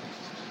to.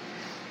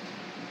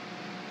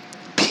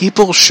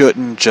 People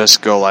shouldn't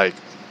just go like,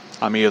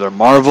 I'm either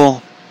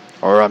Marvel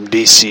or I'm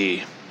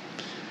DC.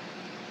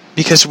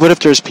 Because what if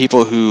there's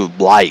people who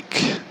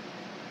like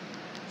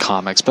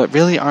comics but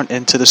really aren't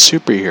into the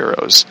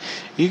superheroes?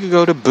 You could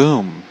go to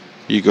Boom.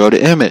 You go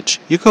to Image.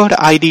 You go to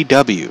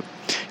IDW.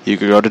 You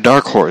could go to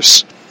Dark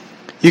Horse.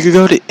 You could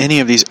go to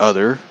any of these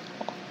other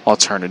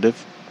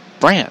alternative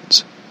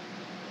brands.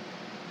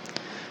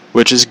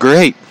 Which is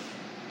great.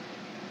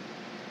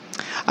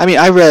 I mean,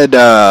 I read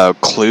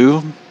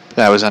Clue.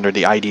 That was under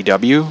the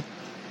IDW.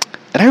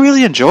 And I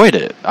really enjoyed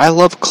it. I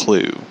love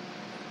Clue.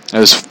 It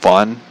was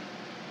fun.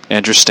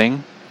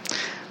 Interesting.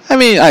 I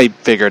mean, I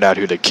figured out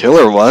who the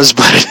killer was,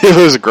 but it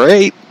was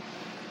great.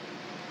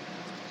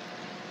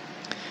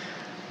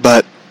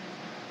 But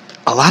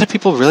a lot of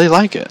people really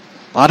like it.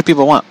 A lot of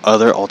people want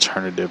other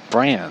alternative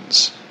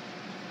brands.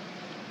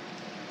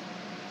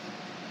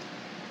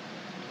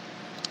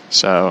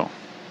 So,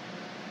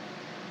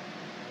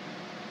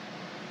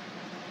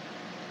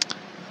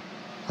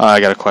 I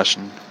got a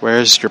question.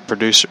 Where's the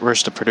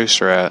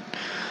producer at?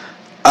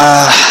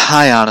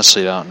 I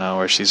honestly don't know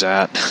where she's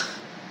at.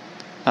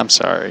 I'm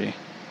sorry.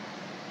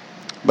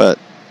 But,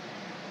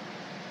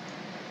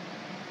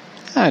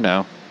 I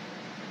know.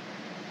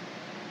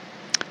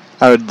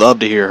 I would love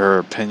to hear her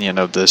opinion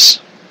of this.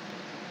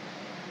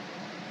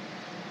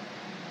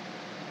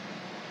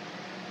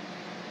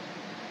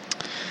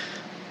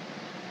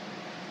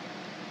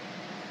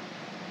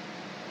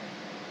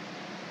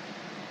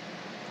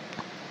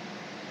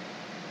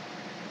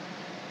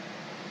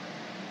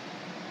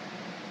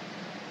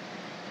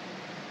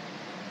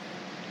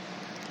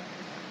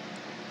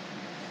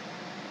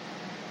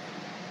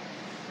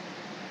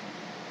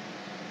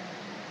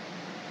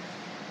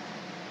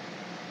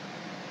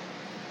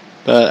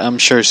 But I'm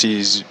sure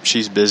she's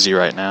busy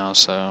right now,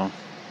 so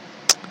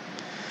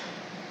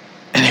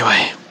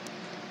anyway.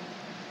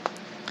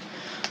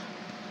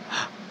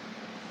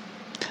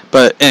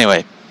 But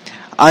anyway,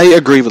 I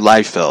agree with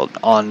Liefeld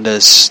on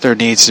this. There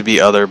needs to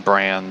be other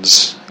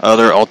brands,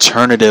 other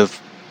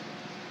alternative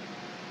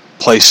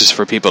places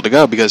for people to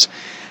go, because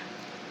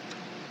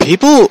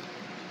people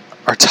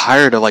are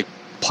tired of like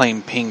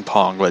playing ping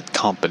pong with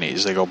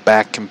companies. They go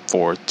back and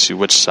forth to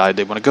which side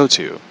they want to go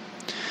to.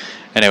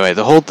 Anyway,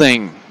 the whole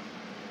thing.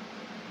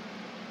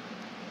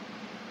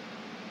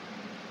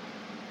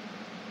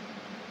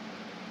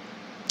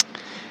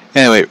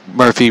 Anyway,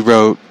 Murphy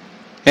wrote,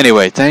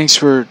 "Anyway, thanks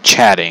for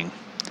chatting.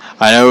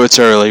 I know it's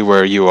early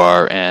where you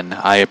are, and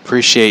I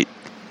appreciate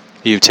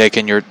you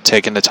taking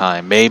the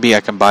time. Maybe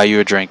I can buy you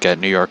a drink at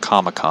New York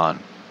Comic Con."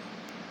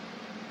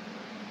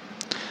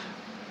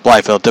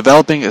 Liefeld,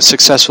 developing a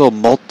successful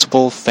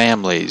multiple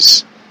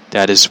families.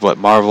 That is what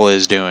Marvel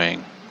is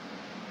doing.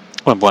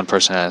 When one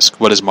person asked,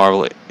 what is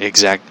Marvel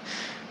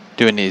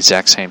doing the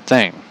exact same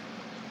thing?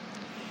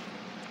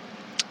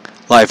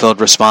 Liefeld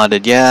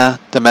responded, yeah,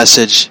 the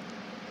message.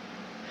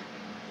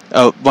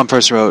 Oh, one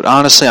person wrote,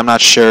 honestly, I'm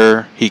not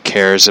sure he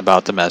cares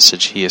about the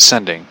message he is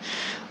sending.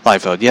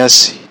 Liefeld,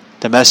 yes,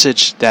 the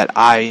message that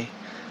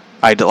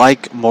I'd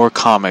like more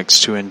comics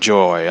to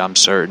enjoy. I'm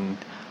certain,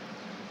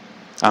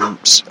 I'm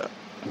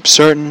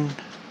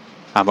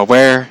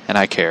aware, and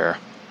I care.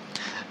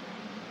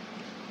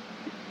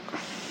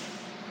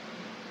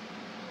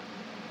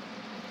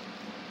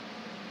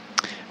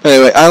 But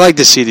anyway, I like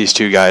to see these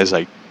two guys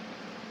like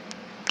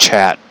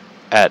chat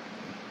at.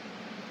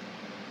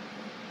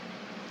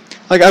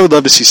 Like, I would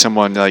love to see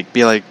someone like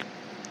be like,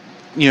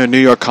 New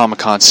York Comic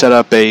Con, set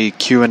up a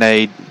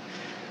Q&A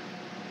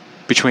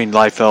between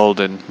Liefeld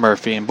and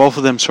Murphy, and both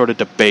of them sort of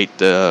debate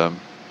the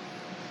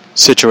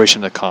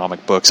situation of the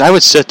comic books. I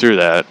would sit through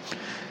that,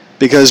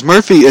 because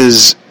Murphy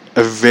is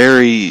a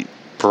very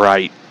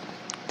bright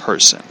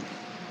person.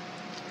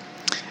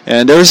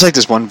 And there was like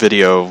this one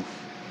video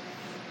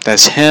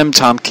that's him,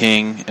 Tom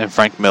King, and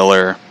Frank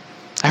Miller.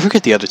 I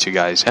forget the other two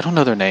guys. I don't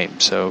know their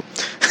names, so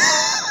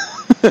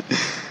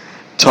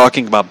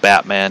talking about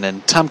Batman,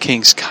 and Tom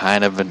King's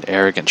kind of an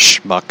arrogant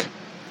schmuck,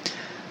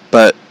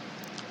 but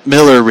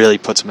Miller really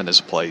puts him in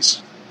his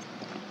place.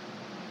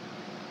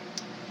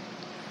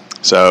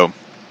 So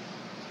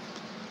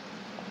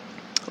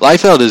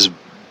Liefeld is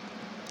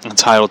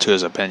entitled to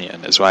his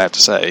opinion, is what I have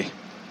to say.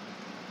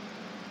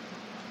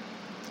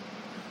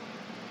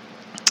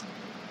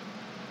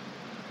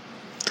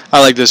 I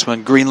like this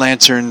one. Green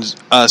Lantern's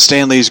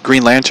Stan Lee's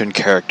Green Lantern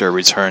character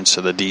returns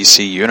to the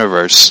DC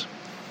universe.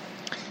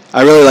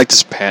 I really like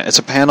this It's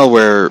a panel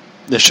where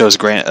this shows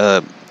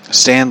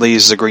Stan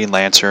Lee's the Green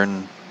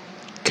Lantern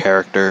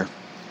character,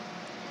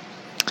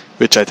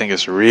 which I think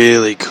is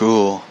really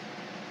cool.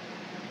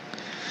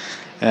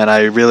 And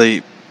I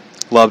really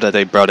love that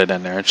they brought it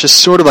in there. It's just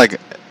sort of like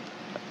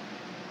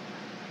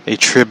a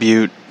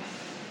tribute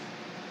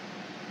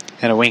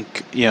and a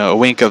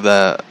wink of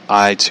the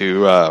eye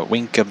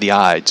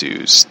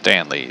to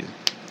Stan Lee.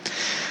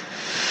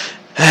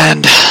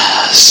 And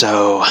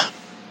so,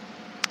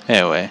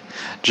 anyway,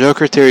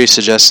 Joker Theory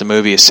suggests the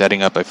movie is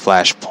setting up a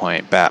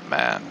Flashpoint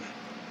Batman.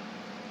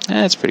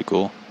 It's pretty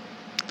cool.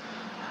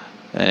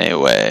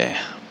 Anyway.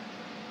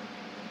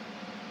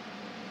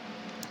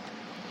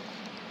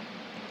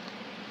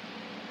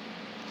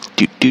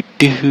 Do.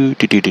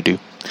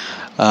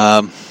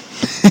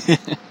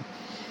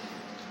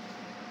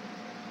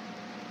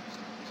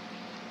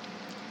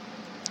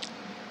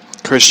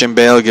 Christian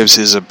Bale gives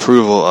his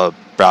approval of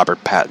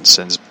Robert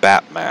Pattinson's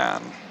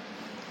Batman.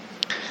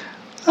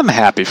 I'm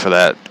happy for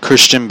that.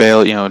 Christian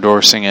Bale,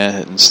 endorsing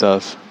it and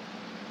stuff.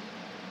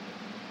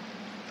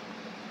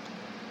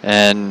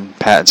 And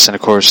Pattinson,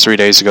 of course, 3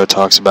 days ago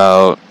talks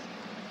about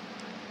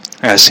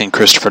asking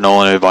Christopher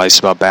Nolan advice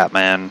about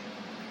Batman.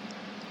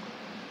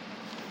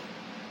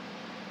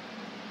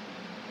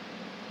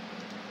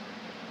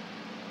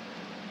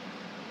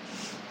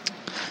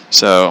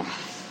 So,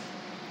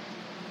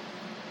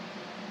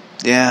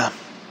 yeah.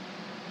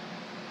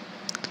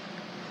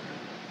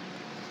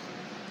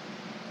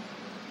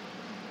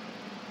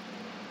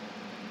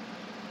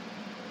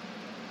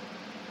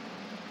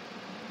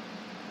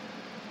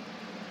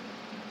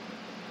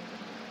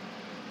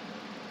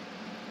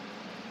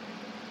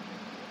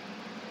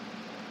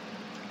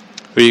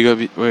 Will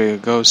you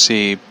go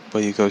see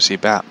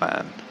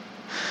Batman?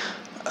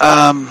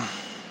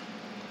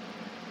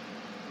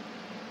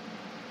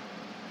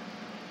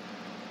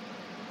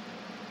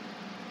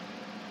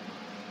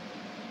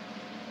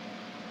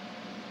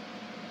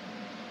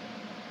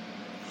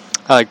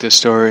 I like this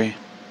story.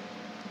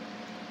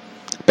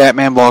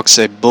 Batman walks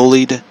a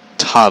bullied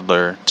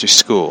toddler to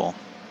school,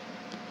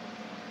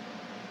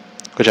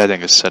 which I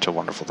think is such a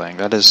wonderful thing.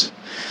 That just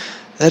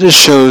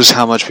shows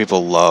how much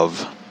people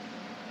love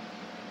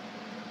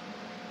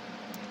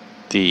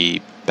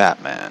the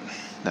Batman.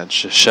 That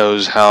just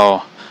shows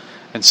how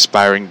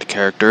inspiring the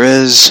character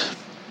is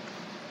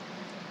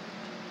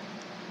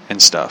and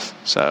stuff.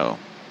 So,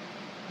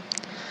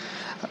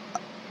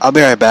 I'll be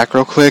right back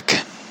real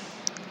quick.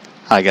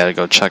 I gotta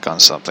go check on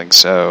something.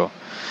 So,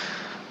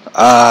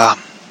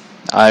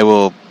 I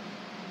will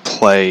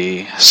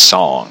play a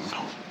song.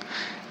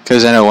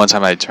 Because I know one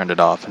time I turned it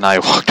off and I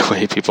walked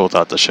away. People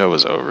thought the show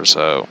was over.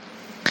 So,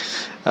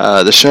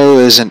 the show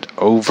isn't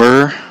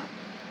over.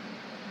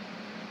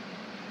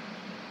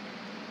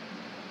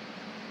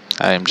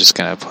 I'm just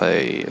gonna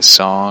play a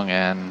song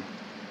and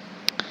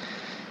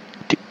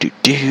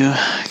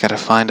I gotta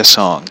find a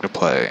song to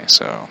play,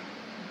 so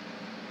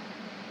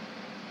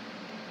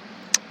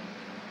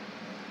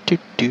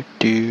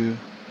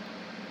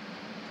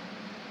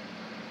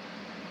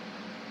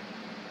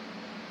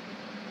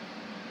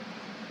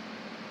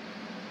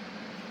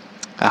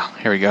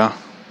here we go.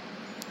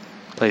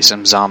 Play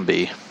some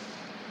Zombie.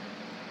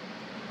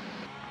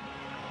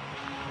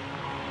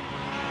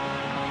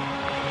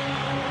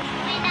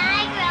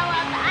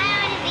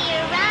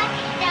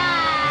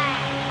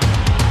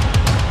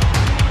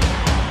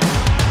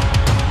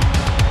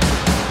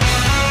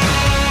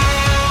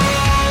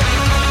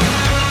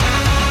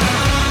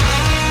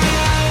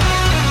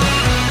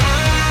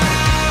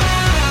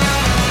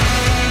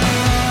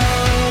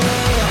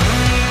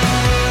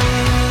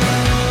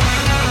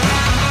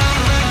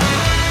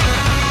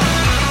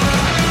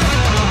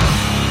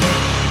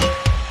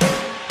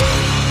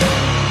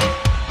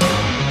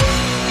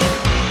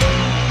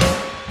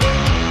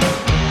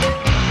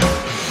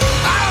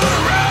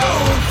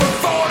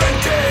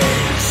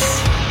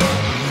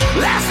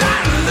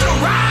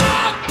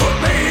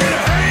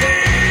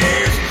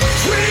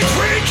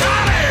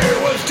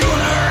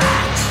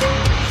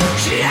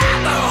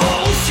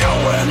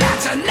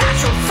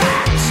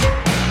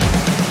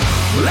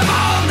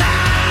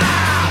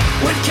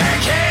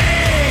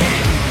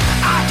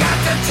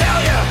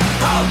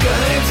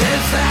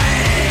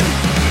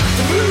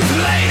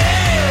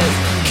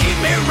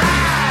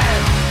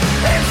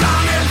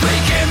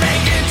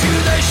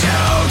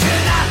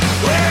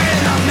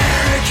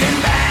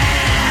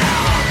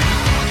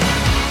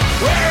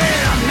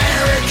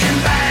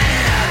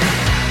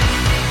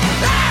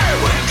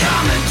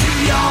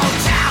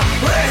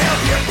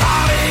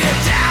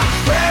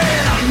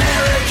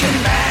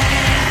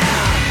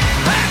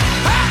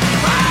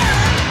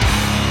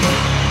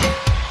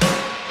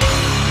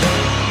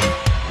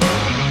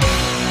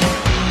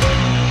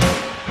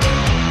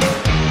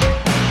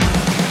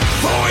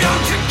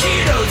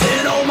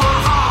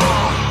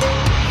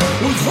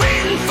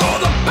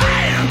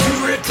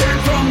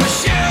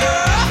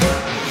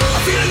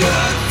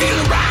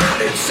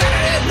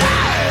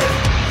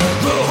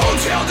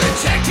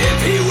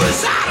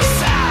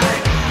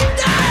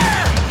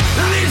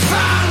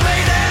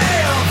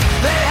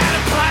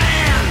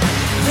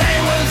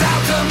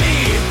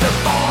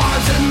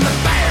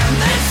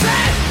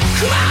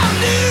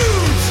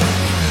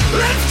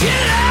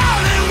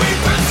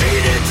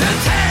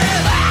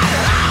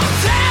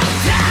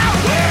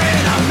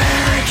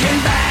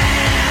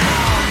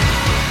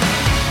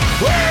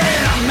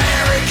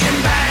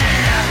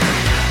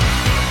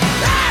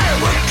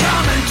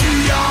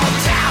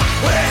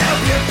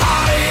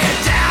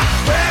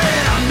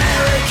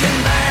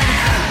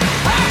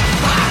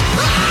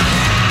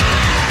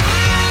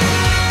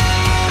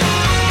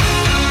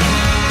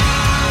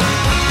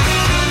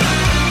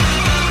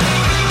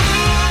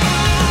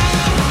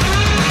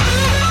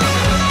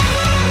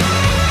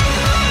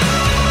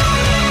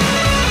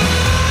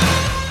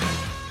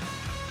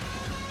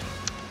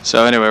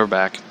 So anyway, we're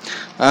back.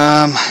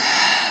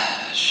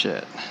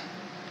 Shit.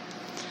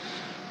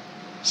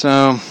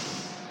 So,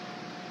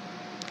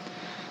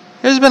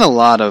 there's been a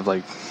lot of,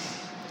 like,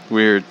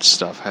 weird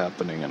stuff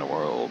happening in the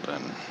world,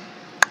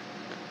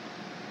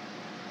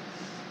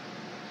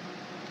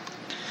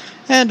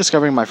 and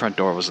discovering my front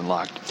door wasn't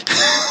locked.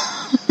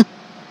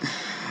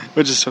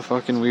 Which is so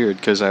fucking weird,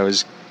 because I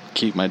always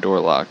keep my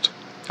door locked.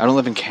 I don't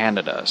live in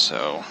Canada,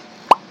 so,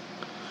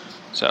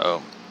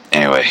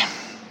 anyway.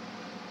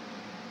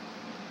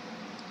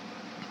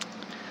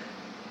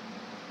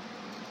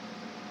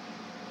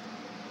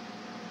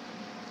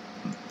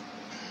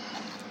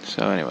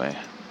 So anyway.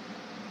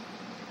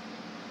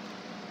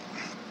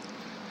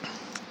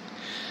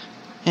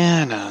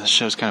 Yeah, no, this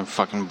show's kind of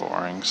fucking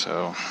boring,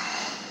 so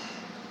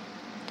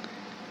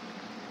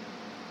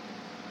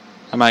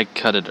I might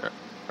cut it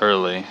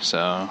early so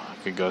I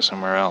could go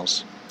somewhere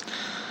else.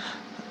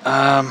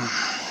 No,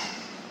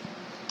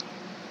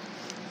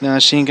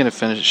 she ain't gonna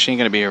finish. She ain't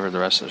gonna be here for the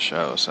rest of the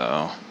show,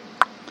 so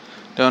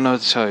don't know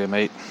what to tell you,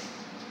 mate.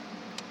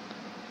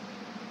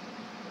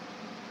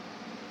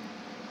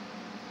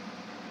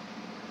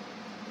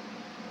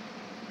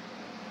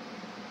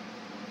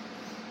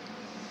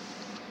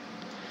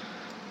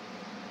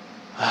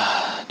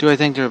 Do I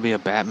think there'll be a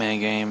Batman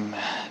game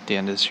at the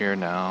end of this year?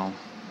 No.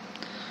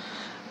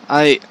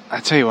 I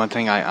tell you one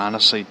thing, I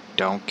honestly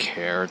don't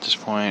care at this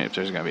point if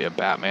there's going to be a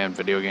Batman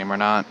video game or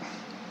not.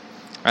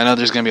 I know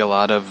there's going to be a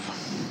lot of,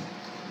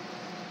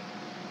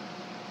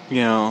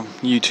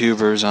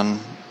 YouTubers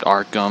on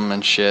Arkham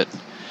and shit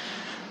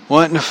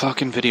wanting a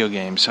fucking video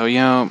game. So,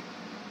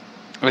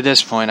 at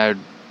this point, I'd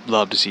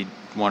love to see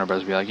Warner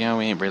Bros. Be like, we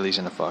ain't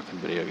releasing a fucking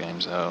video game,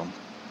 so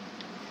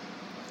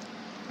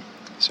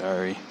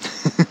sorry.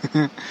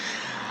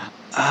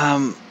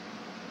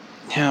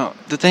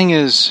 The thing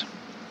is,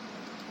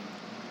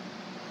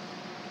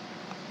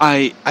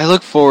 I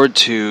look forward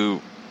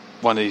to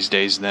one of these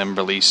days them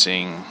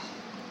releasing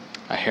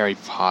a Harry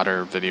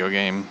Potter video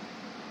game.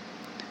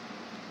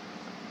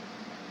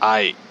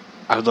 I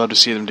would love to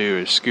see them do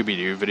a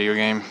Scooby-Doo video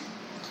game.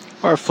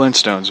 Or a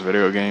Flintstones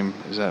video game,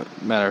 as a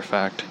matter of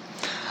fact.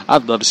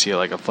 I'd love to see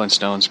like a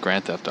Flintstones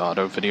Grand Theft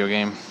Auto video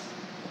game.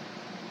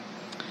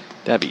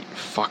 That'd be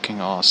fucking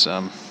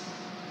awesome.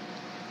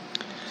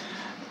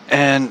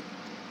 And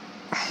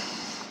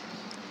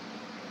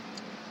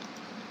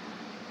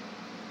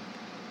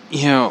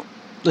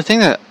the thing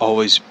that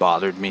always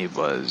bothered me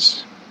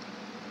was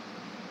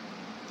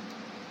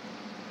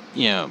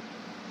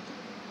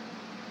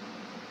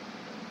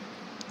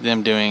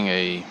them doing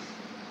a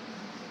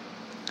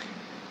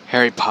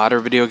Harry Potter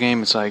video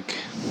game. It's like,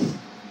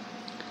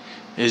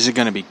 is it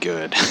gonna be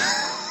good?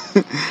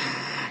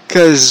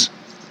 Because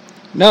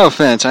no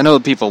offense, I know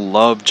that people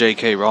love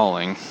J.K.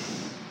 Rowling.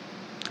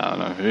 I don't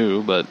know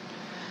who, but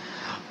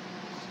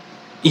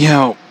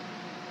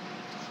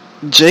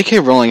J.K.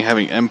 Rowling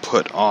having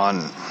input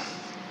on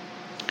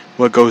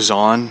what goes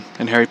on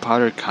in Harry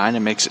Potter kind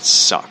of makes it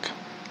suck.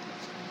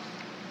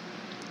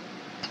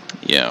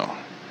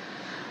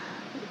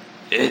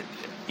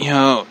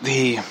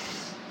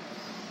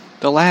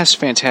 The last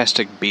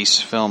Fantastic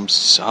Beasts film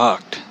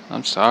sucked.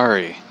 I'm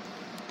sorry.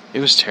 It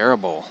was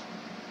terrible.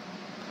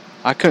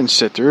 I couldn't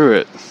sit through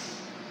it.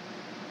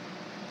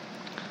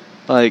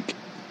 Like,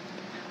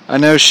 I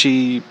know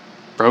she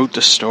wrote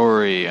the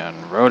story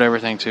and wrote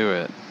everything to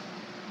it.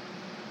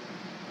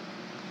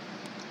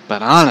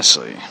 But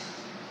honestly,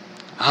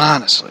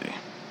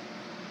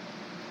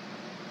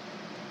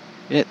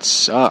 it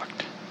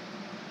sucked.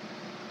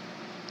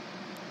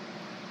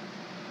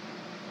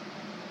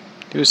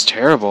 It was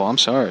terrible, I'm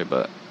sorry,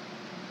 but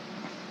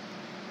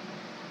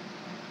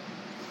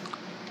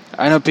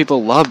I know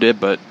people loved it,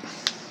 but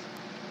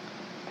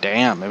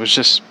damn, it was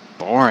just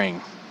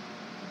boring.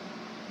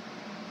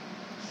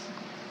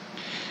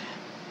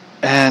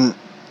 And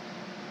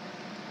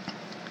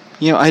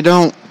I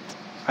don't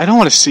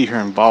want to see her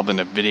involved in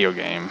a video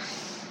game.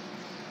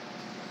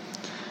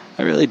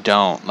 I really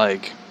don't.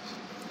 Like,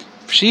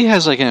 if she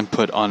has like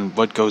input on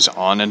what goes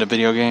on in a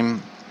video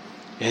game,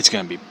 it's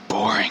gonna be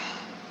boring.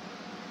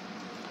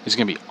 It's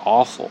gonna be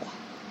awful.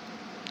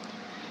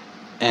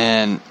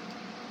 And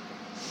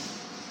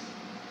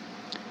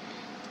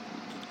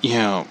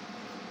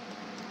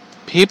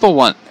people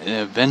want an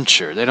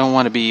adventure. They don't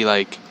want to be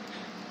like,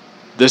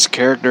 this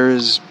character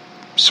is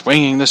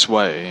swinging this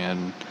way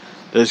and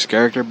this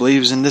character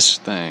believes in this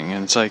thing,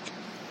 and it's like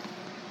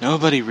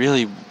nobody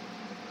really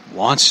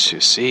wants to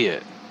see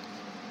it.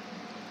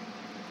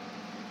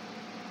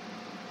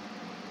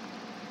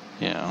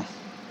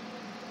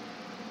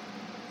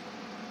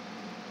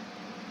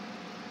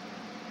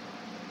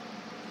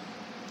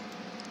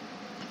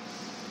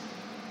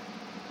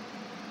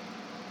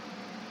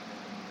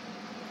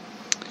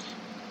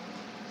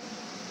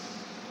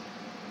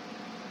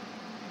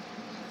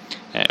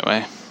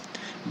 Anyway,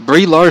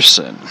 Brie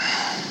Larson,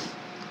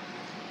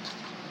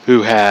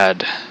 who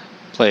had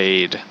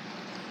played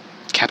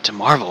Captain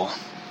Marvel,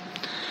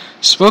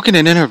 spoke in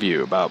an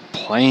interview about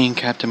playing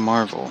Captain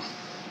Marvel.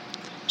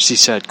 She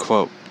said,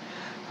 quote,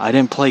 "I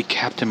didn't play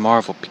Captain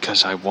Marvel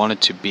because I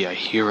wanted to be a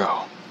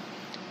hero.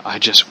 I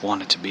just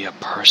wanted to be a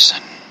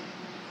person."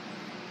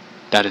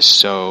 That is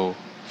so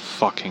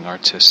fucking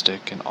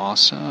artistic and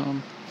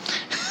awesome.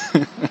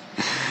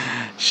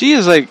 She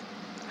is like,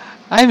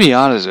 I'll be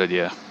honest with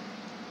you,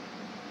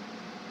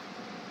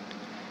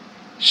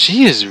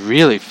 she is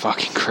really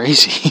fucking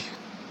crazy.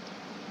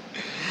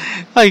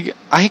 Like,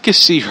 I could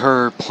see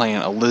her playing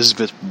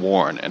Elizabeth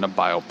Warren in a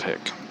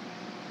biopic.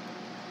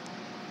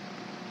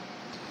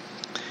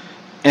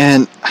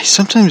 And I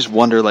sometimes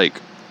wonder, like,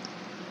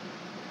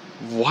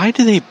 why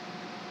do they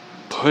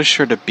push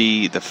her to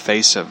be the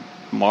face of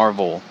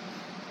Marvel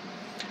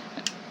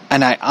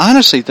And I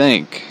honestly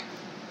think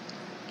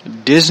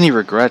Disney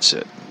regrets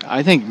it.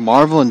 I think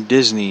Marvel and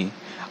Disney,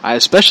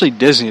 especially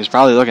Disney, is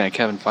probably looking at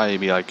Kevin Feige to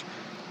be like,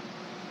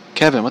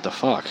 Kevin, what the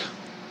fuck?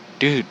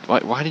 Dude,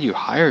 why did you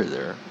hire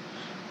her?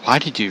 Why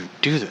did you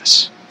do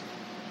this?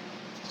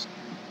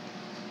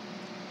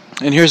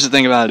 And here's the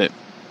thing about it.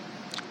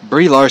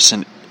 Brie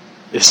Larson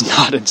is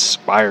not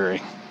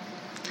inspiring.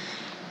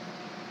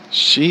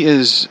 She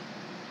is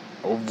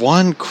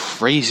one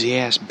crazy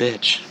ass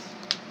bitch.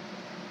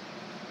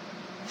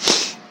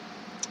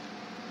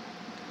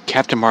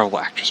 Captain Marvel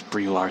actress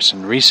Brie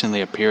Larson recently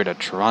appeared at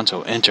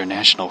Toronto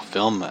International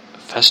Film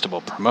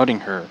Festival promoting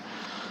her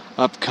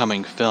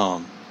upcoming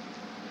film,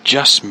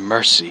 Just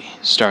Mercy,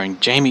 starring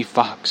Jamie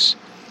Foxx,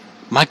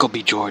 Michael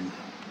B. Jordan,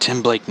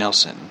 Tim Blake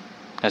Nelson,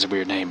 that's a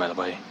weird name by the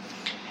way,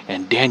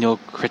 and Daniel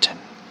Cretton.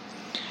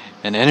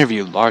 In an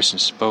interview, Larson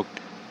spoke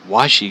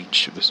why she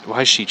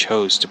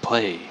chose to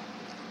play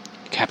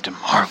Captain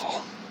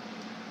Marvel.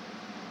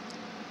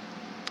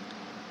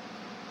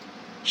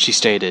 She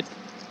stated,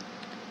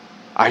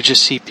 "I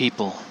just see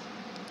people,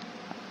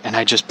 and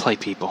I just play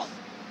people."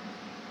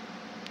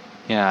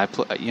 Yeah,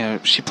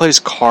 she plays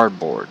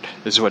cardboard,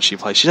 is what she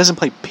plays. She doesn't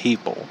play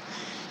people.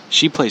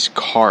 She plays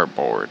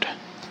cardboard.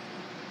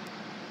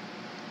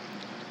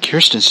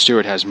 Kirsten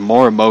Stewart has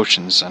more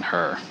emotions than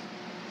her.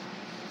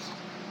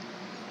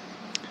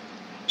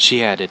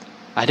 She added,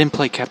 "I didn't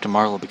play Captain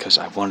Marvel because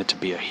I wanted to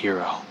be a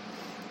hero.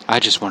 I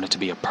just wanted to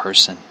be a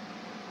person.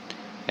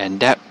 And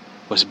that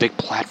was a big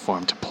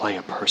platform to play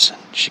a person,"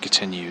 she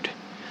continued.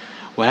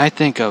 "When I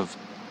think of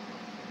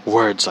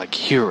words like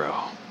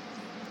hero,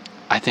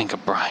 I think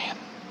of Brian.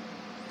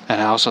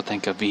 And I also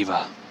think of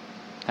Viva."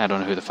 I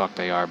don't know who the fuck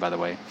they are, by the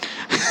way.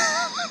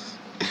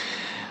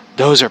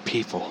 Those are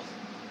people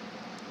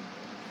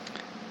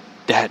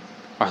that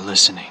are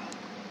listening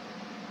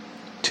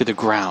to the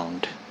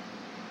ground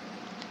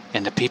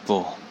and the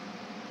people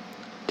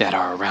that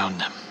are around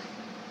them,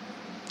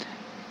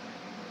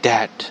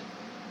 that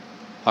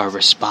are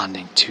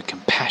responding to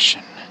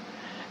compassion,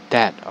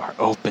 that are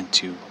open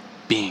to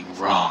being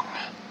wrong,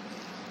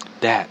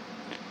 that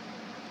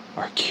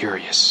are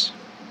curious,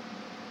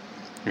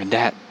 and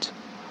that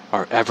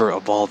are ever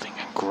evolving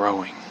and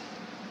growing.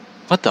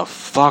 What the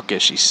fuck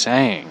is she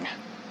saying?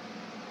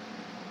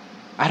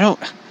 I don't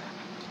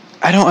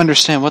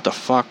understand what the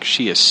fuck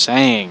she is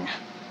saying.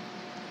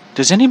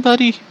 Does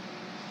anybody?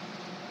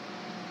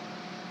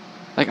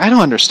 I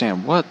don't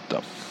understand what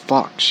the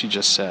fuck she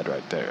just said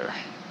right there.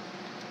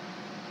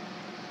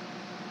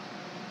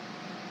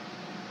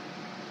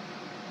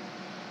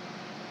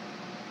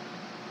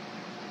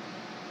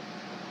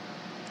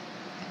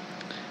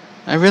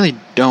 I really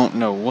don't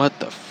know what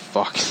the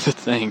fuck to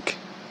think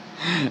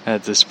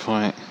at this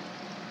point.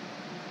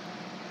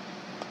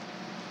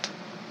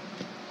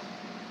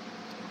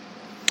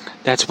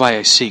 That's why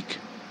I seek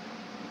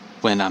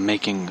when I'm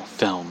making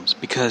films,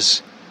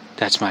 because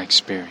that's my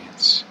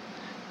experience.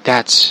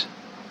 That's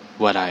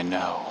what I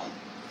know.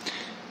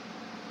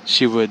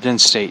 She would then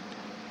state,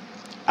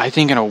 "I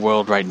think in a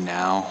world right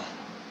now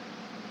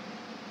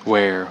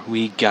where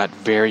we got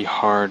very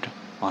hard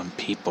on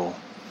people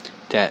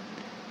that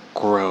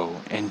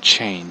grow and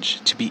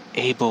change to be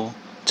able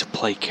to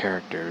play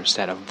characters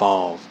that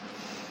evolve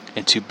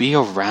and to be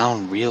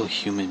around real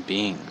human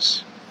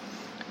beings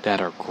that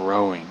are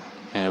growing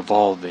and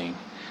evolving,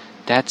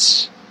 that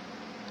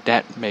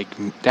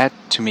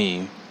to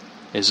me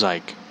is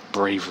like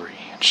bravery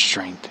and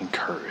strength and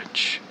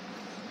courage."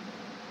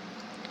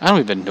 I don't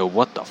even know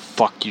what the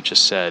fuck you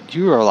just said.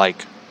 You are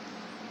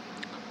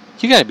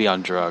you gotta be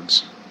on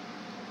drugs.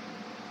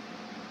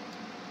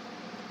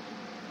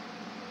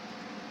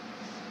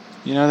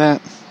 You know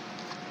that?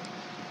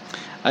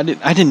 I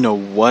didn't know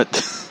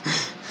what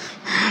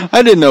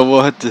I didn't know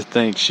what to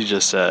think she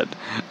just said.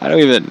 I don't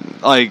even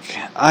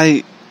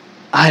I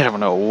don't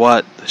know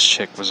what this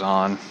chick was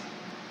on.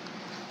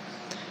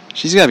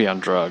 She's gotta be on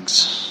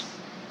drugs.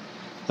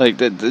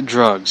 The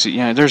drugs,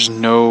 there's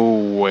no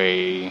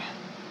way.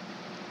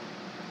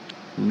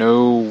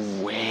 No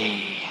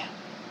way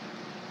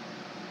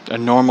a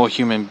normal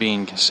human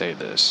being can say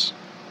this.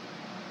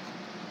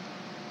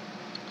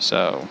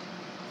 So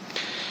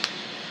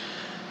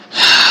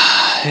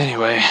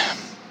anyway,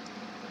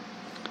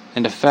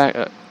 in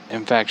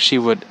fact, she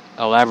would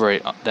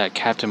elaborate that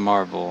Captain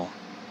Marvel,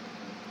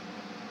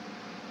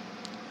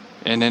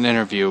 in an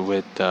interview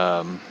with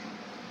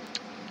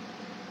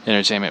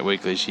Entertainment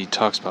Weekly, she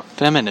talks about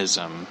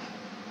feminism,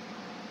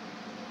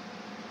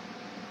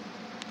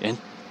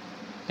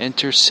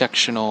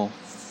 intersectional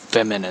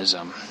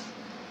feminism.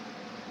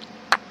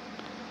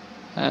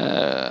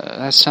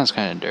 That sounds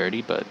kind of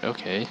dirty, but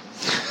okay.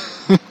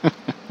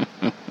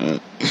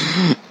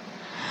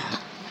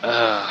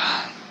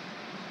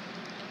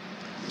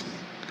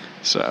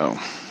 So,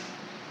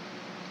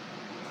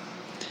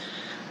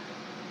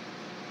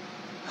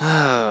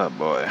 oh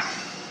boy.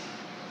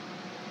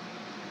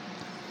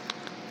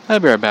 I'll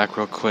be right back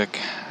real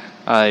quick.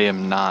 I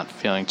am not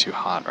feeling too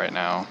hot right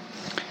now.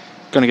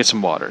 Gonna get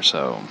some water,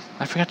 so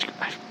I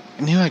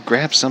knew I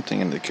grabbed something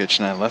in the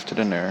kitchen. I left it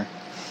in there.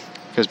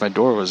 because my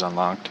door was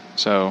unlocked.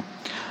 So,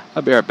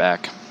 I'll be right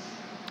back.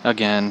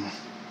 Again.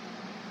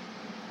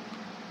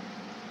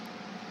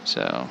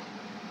 So,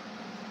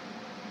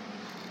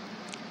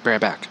 be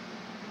right back.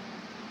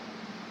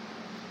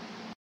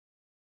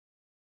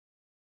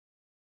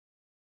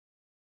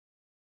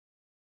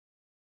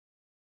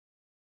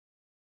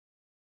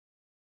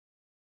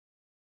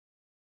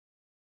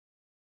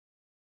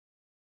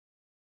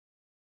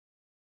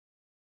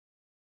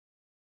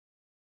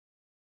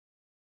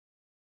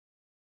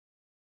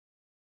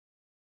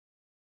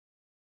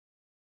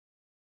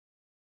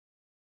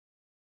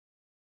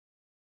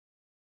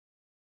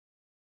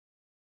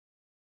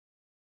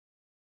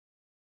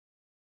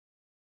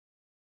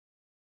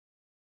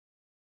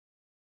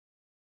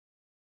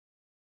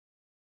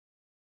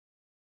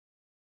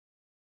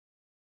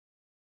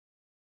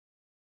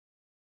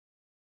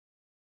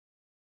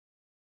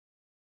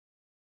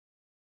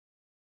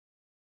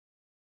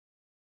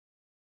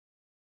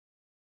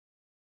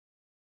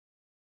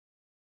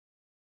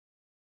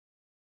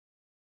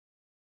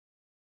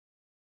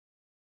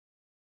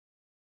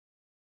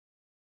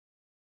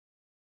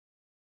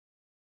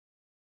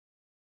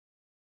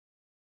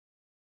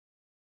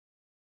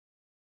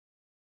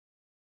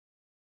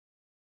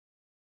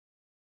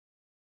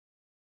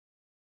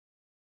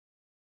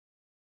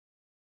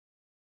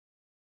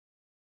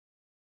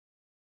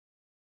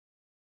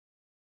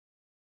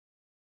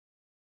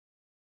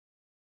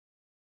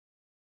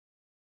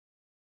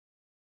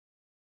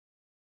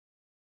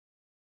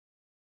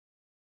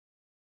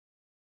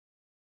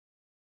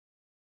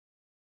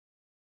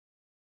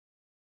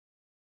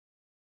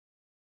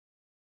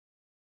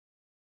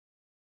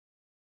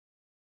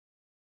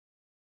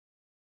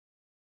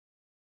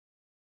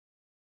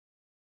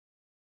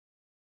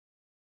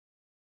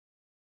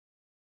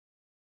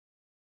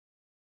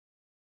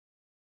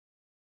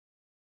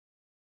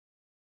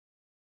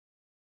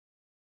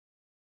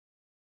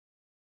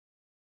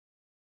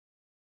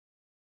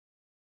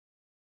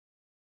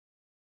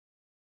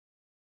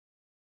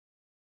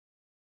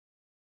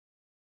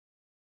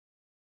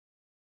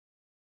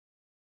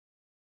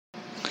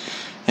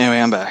 Anyway,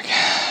 I'm back.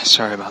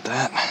 Sorry about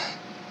that.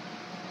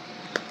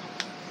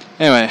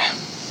 Anyway,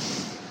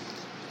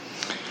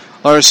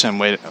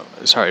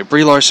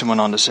 Brie Larson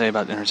went on to say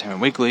about Entertainment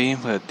Weekly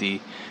with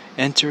the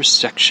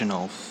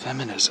intersectional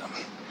feminism.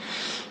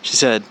 She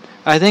said,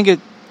 I think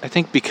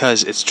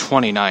because it's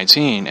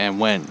 2019, and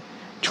when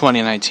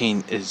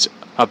 2019 is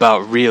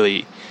about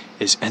really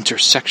is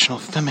intersectional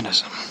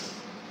feminism.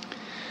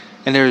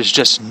 And there is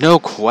just no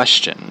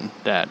question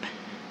that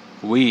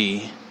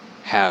we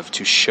have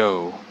to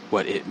show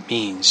what it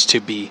means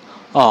to be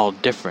all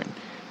different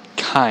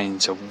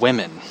kinds of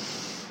women.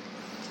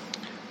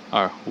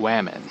 Or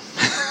women.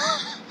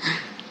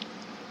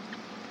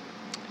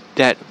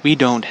 That we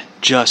don't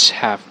just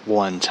have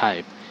one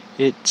type.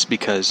 It's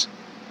because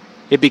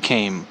it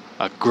became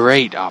a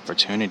great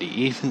opportunity,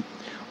 even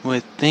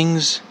with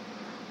things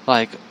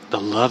like the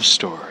love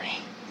story.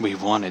 We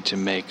wanted to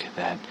make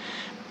that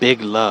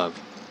big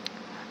love,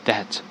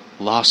 that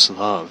lost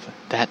love,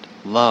 that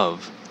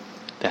love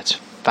that's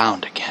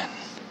found again.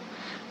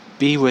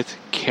 Be with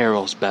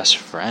Carol's best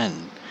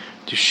friend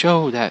to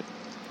show that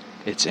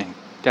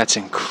that's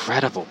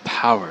incredible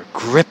power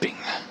gripping.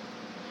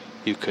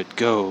 You could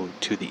go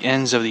to the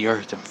ends of the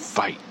earth and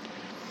fight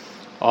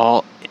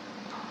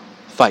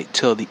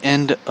till the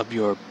end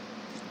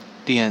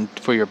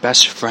for your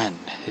best friend.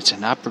 It's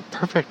an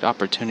perfect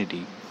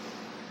opportunity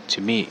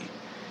to me,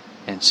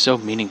 and so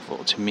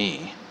meaningful to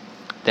me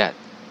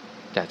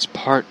that's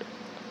part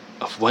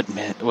of what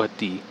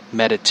the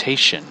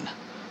meditation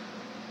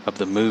of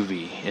the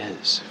movie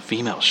is,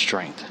 female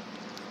strength.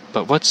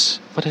 But what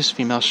is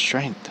female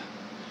strength?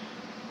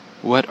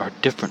 What are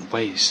different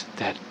ways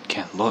that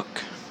can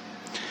look?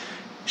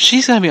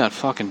 She's gonna be on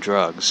fucking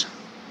drugs.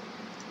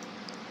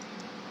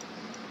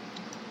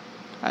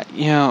 I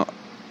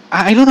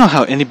don't know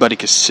how anybody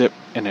could sit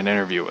in an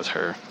interview with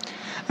her.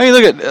 I mean,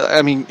 look at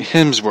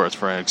Hemsworth,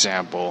 for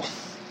example.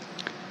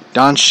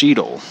 Don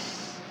Cheadle.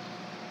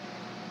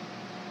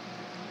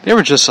 They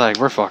were just like,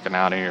 we're fucking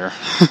out of here.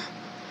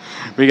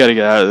 We gotta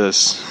get out of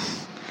this.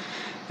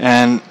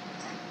 And,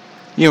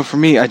 for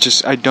me, I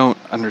don't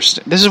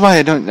understand. This is why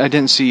I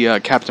didn't see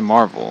Captain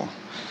Marvel.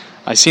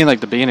 I seen like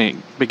the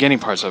beginning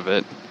parts of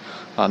it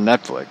on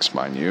Netflix,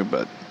 mind you,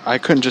 but I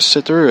couldn't just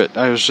sit through it.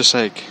 I was just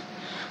like,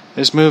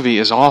 this movie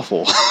is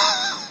awful.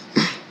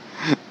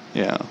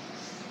 Yeah.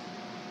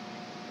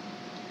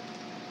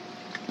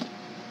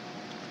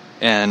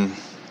 And,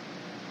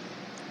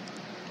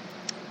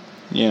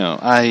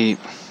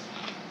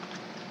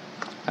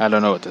 I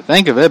don't know what to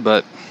think of it,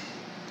 but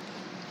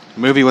the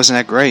movie wasn't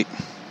that great.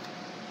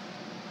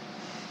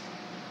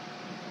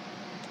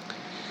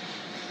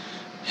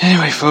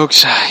 Anyway,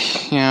 folks,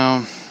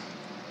 I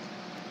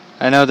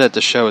know that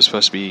the show is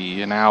supposed to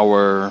be an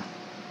hour,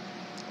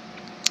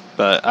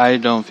 but I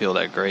don't feel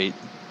that great.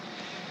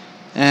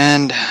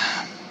 And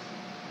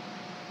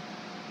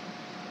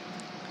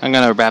I'm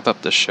going to wrap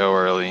up the show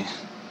early.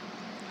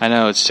 I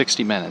know it's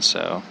 60 minutes,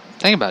 so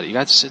think about it. You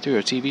got to sit through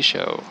a TV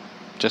show.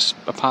 just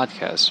a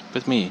podcast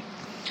with me.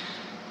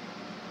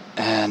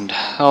 And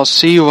I'll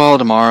see you all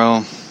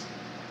tomorrow.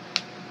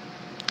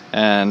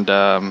 And,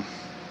 I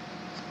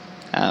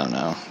don't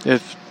know.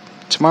 If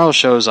tomorrow's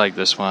show is like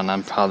this one,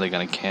 I'm probably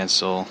going to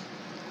cancel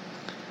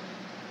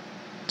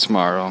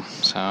tomorrow.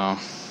 So,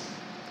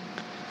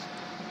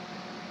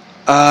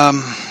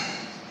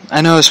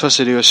 I know I was supposed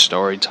to do a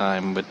story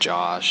time with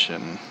Josh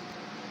and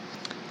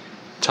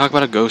talk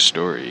about a ghost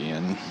story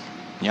and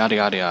yada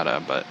yada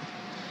yada, but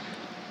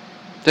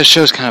this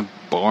show's kind of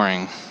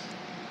boring.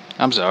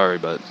 I'm sorry,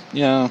 but,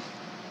 I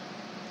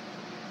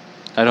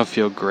don't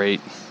feel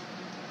great.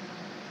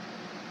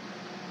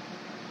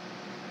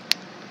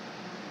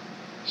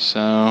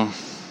 So,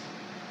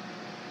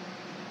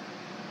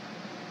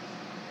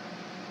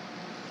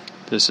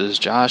 this is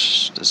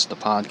Josh, this is the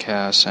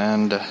podcast,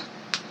 and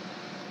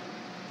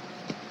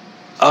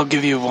I'll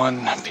give you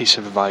one piece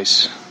of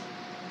advice.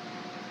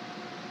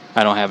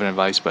 I don't have an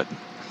advice, but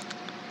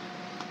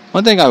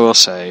one thing I will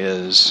say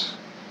is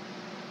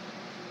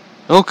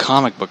the whole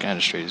comic book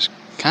industry is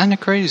kind of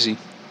crazy.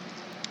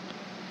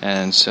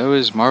 And so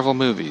is Marvel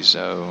movies,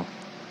 so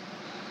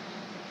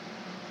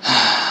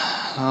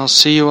I'll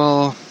see you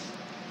all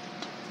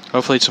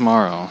hopefully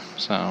tomorrow.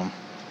 So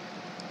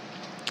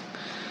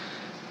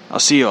I'll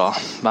see you all.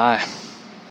 Bye.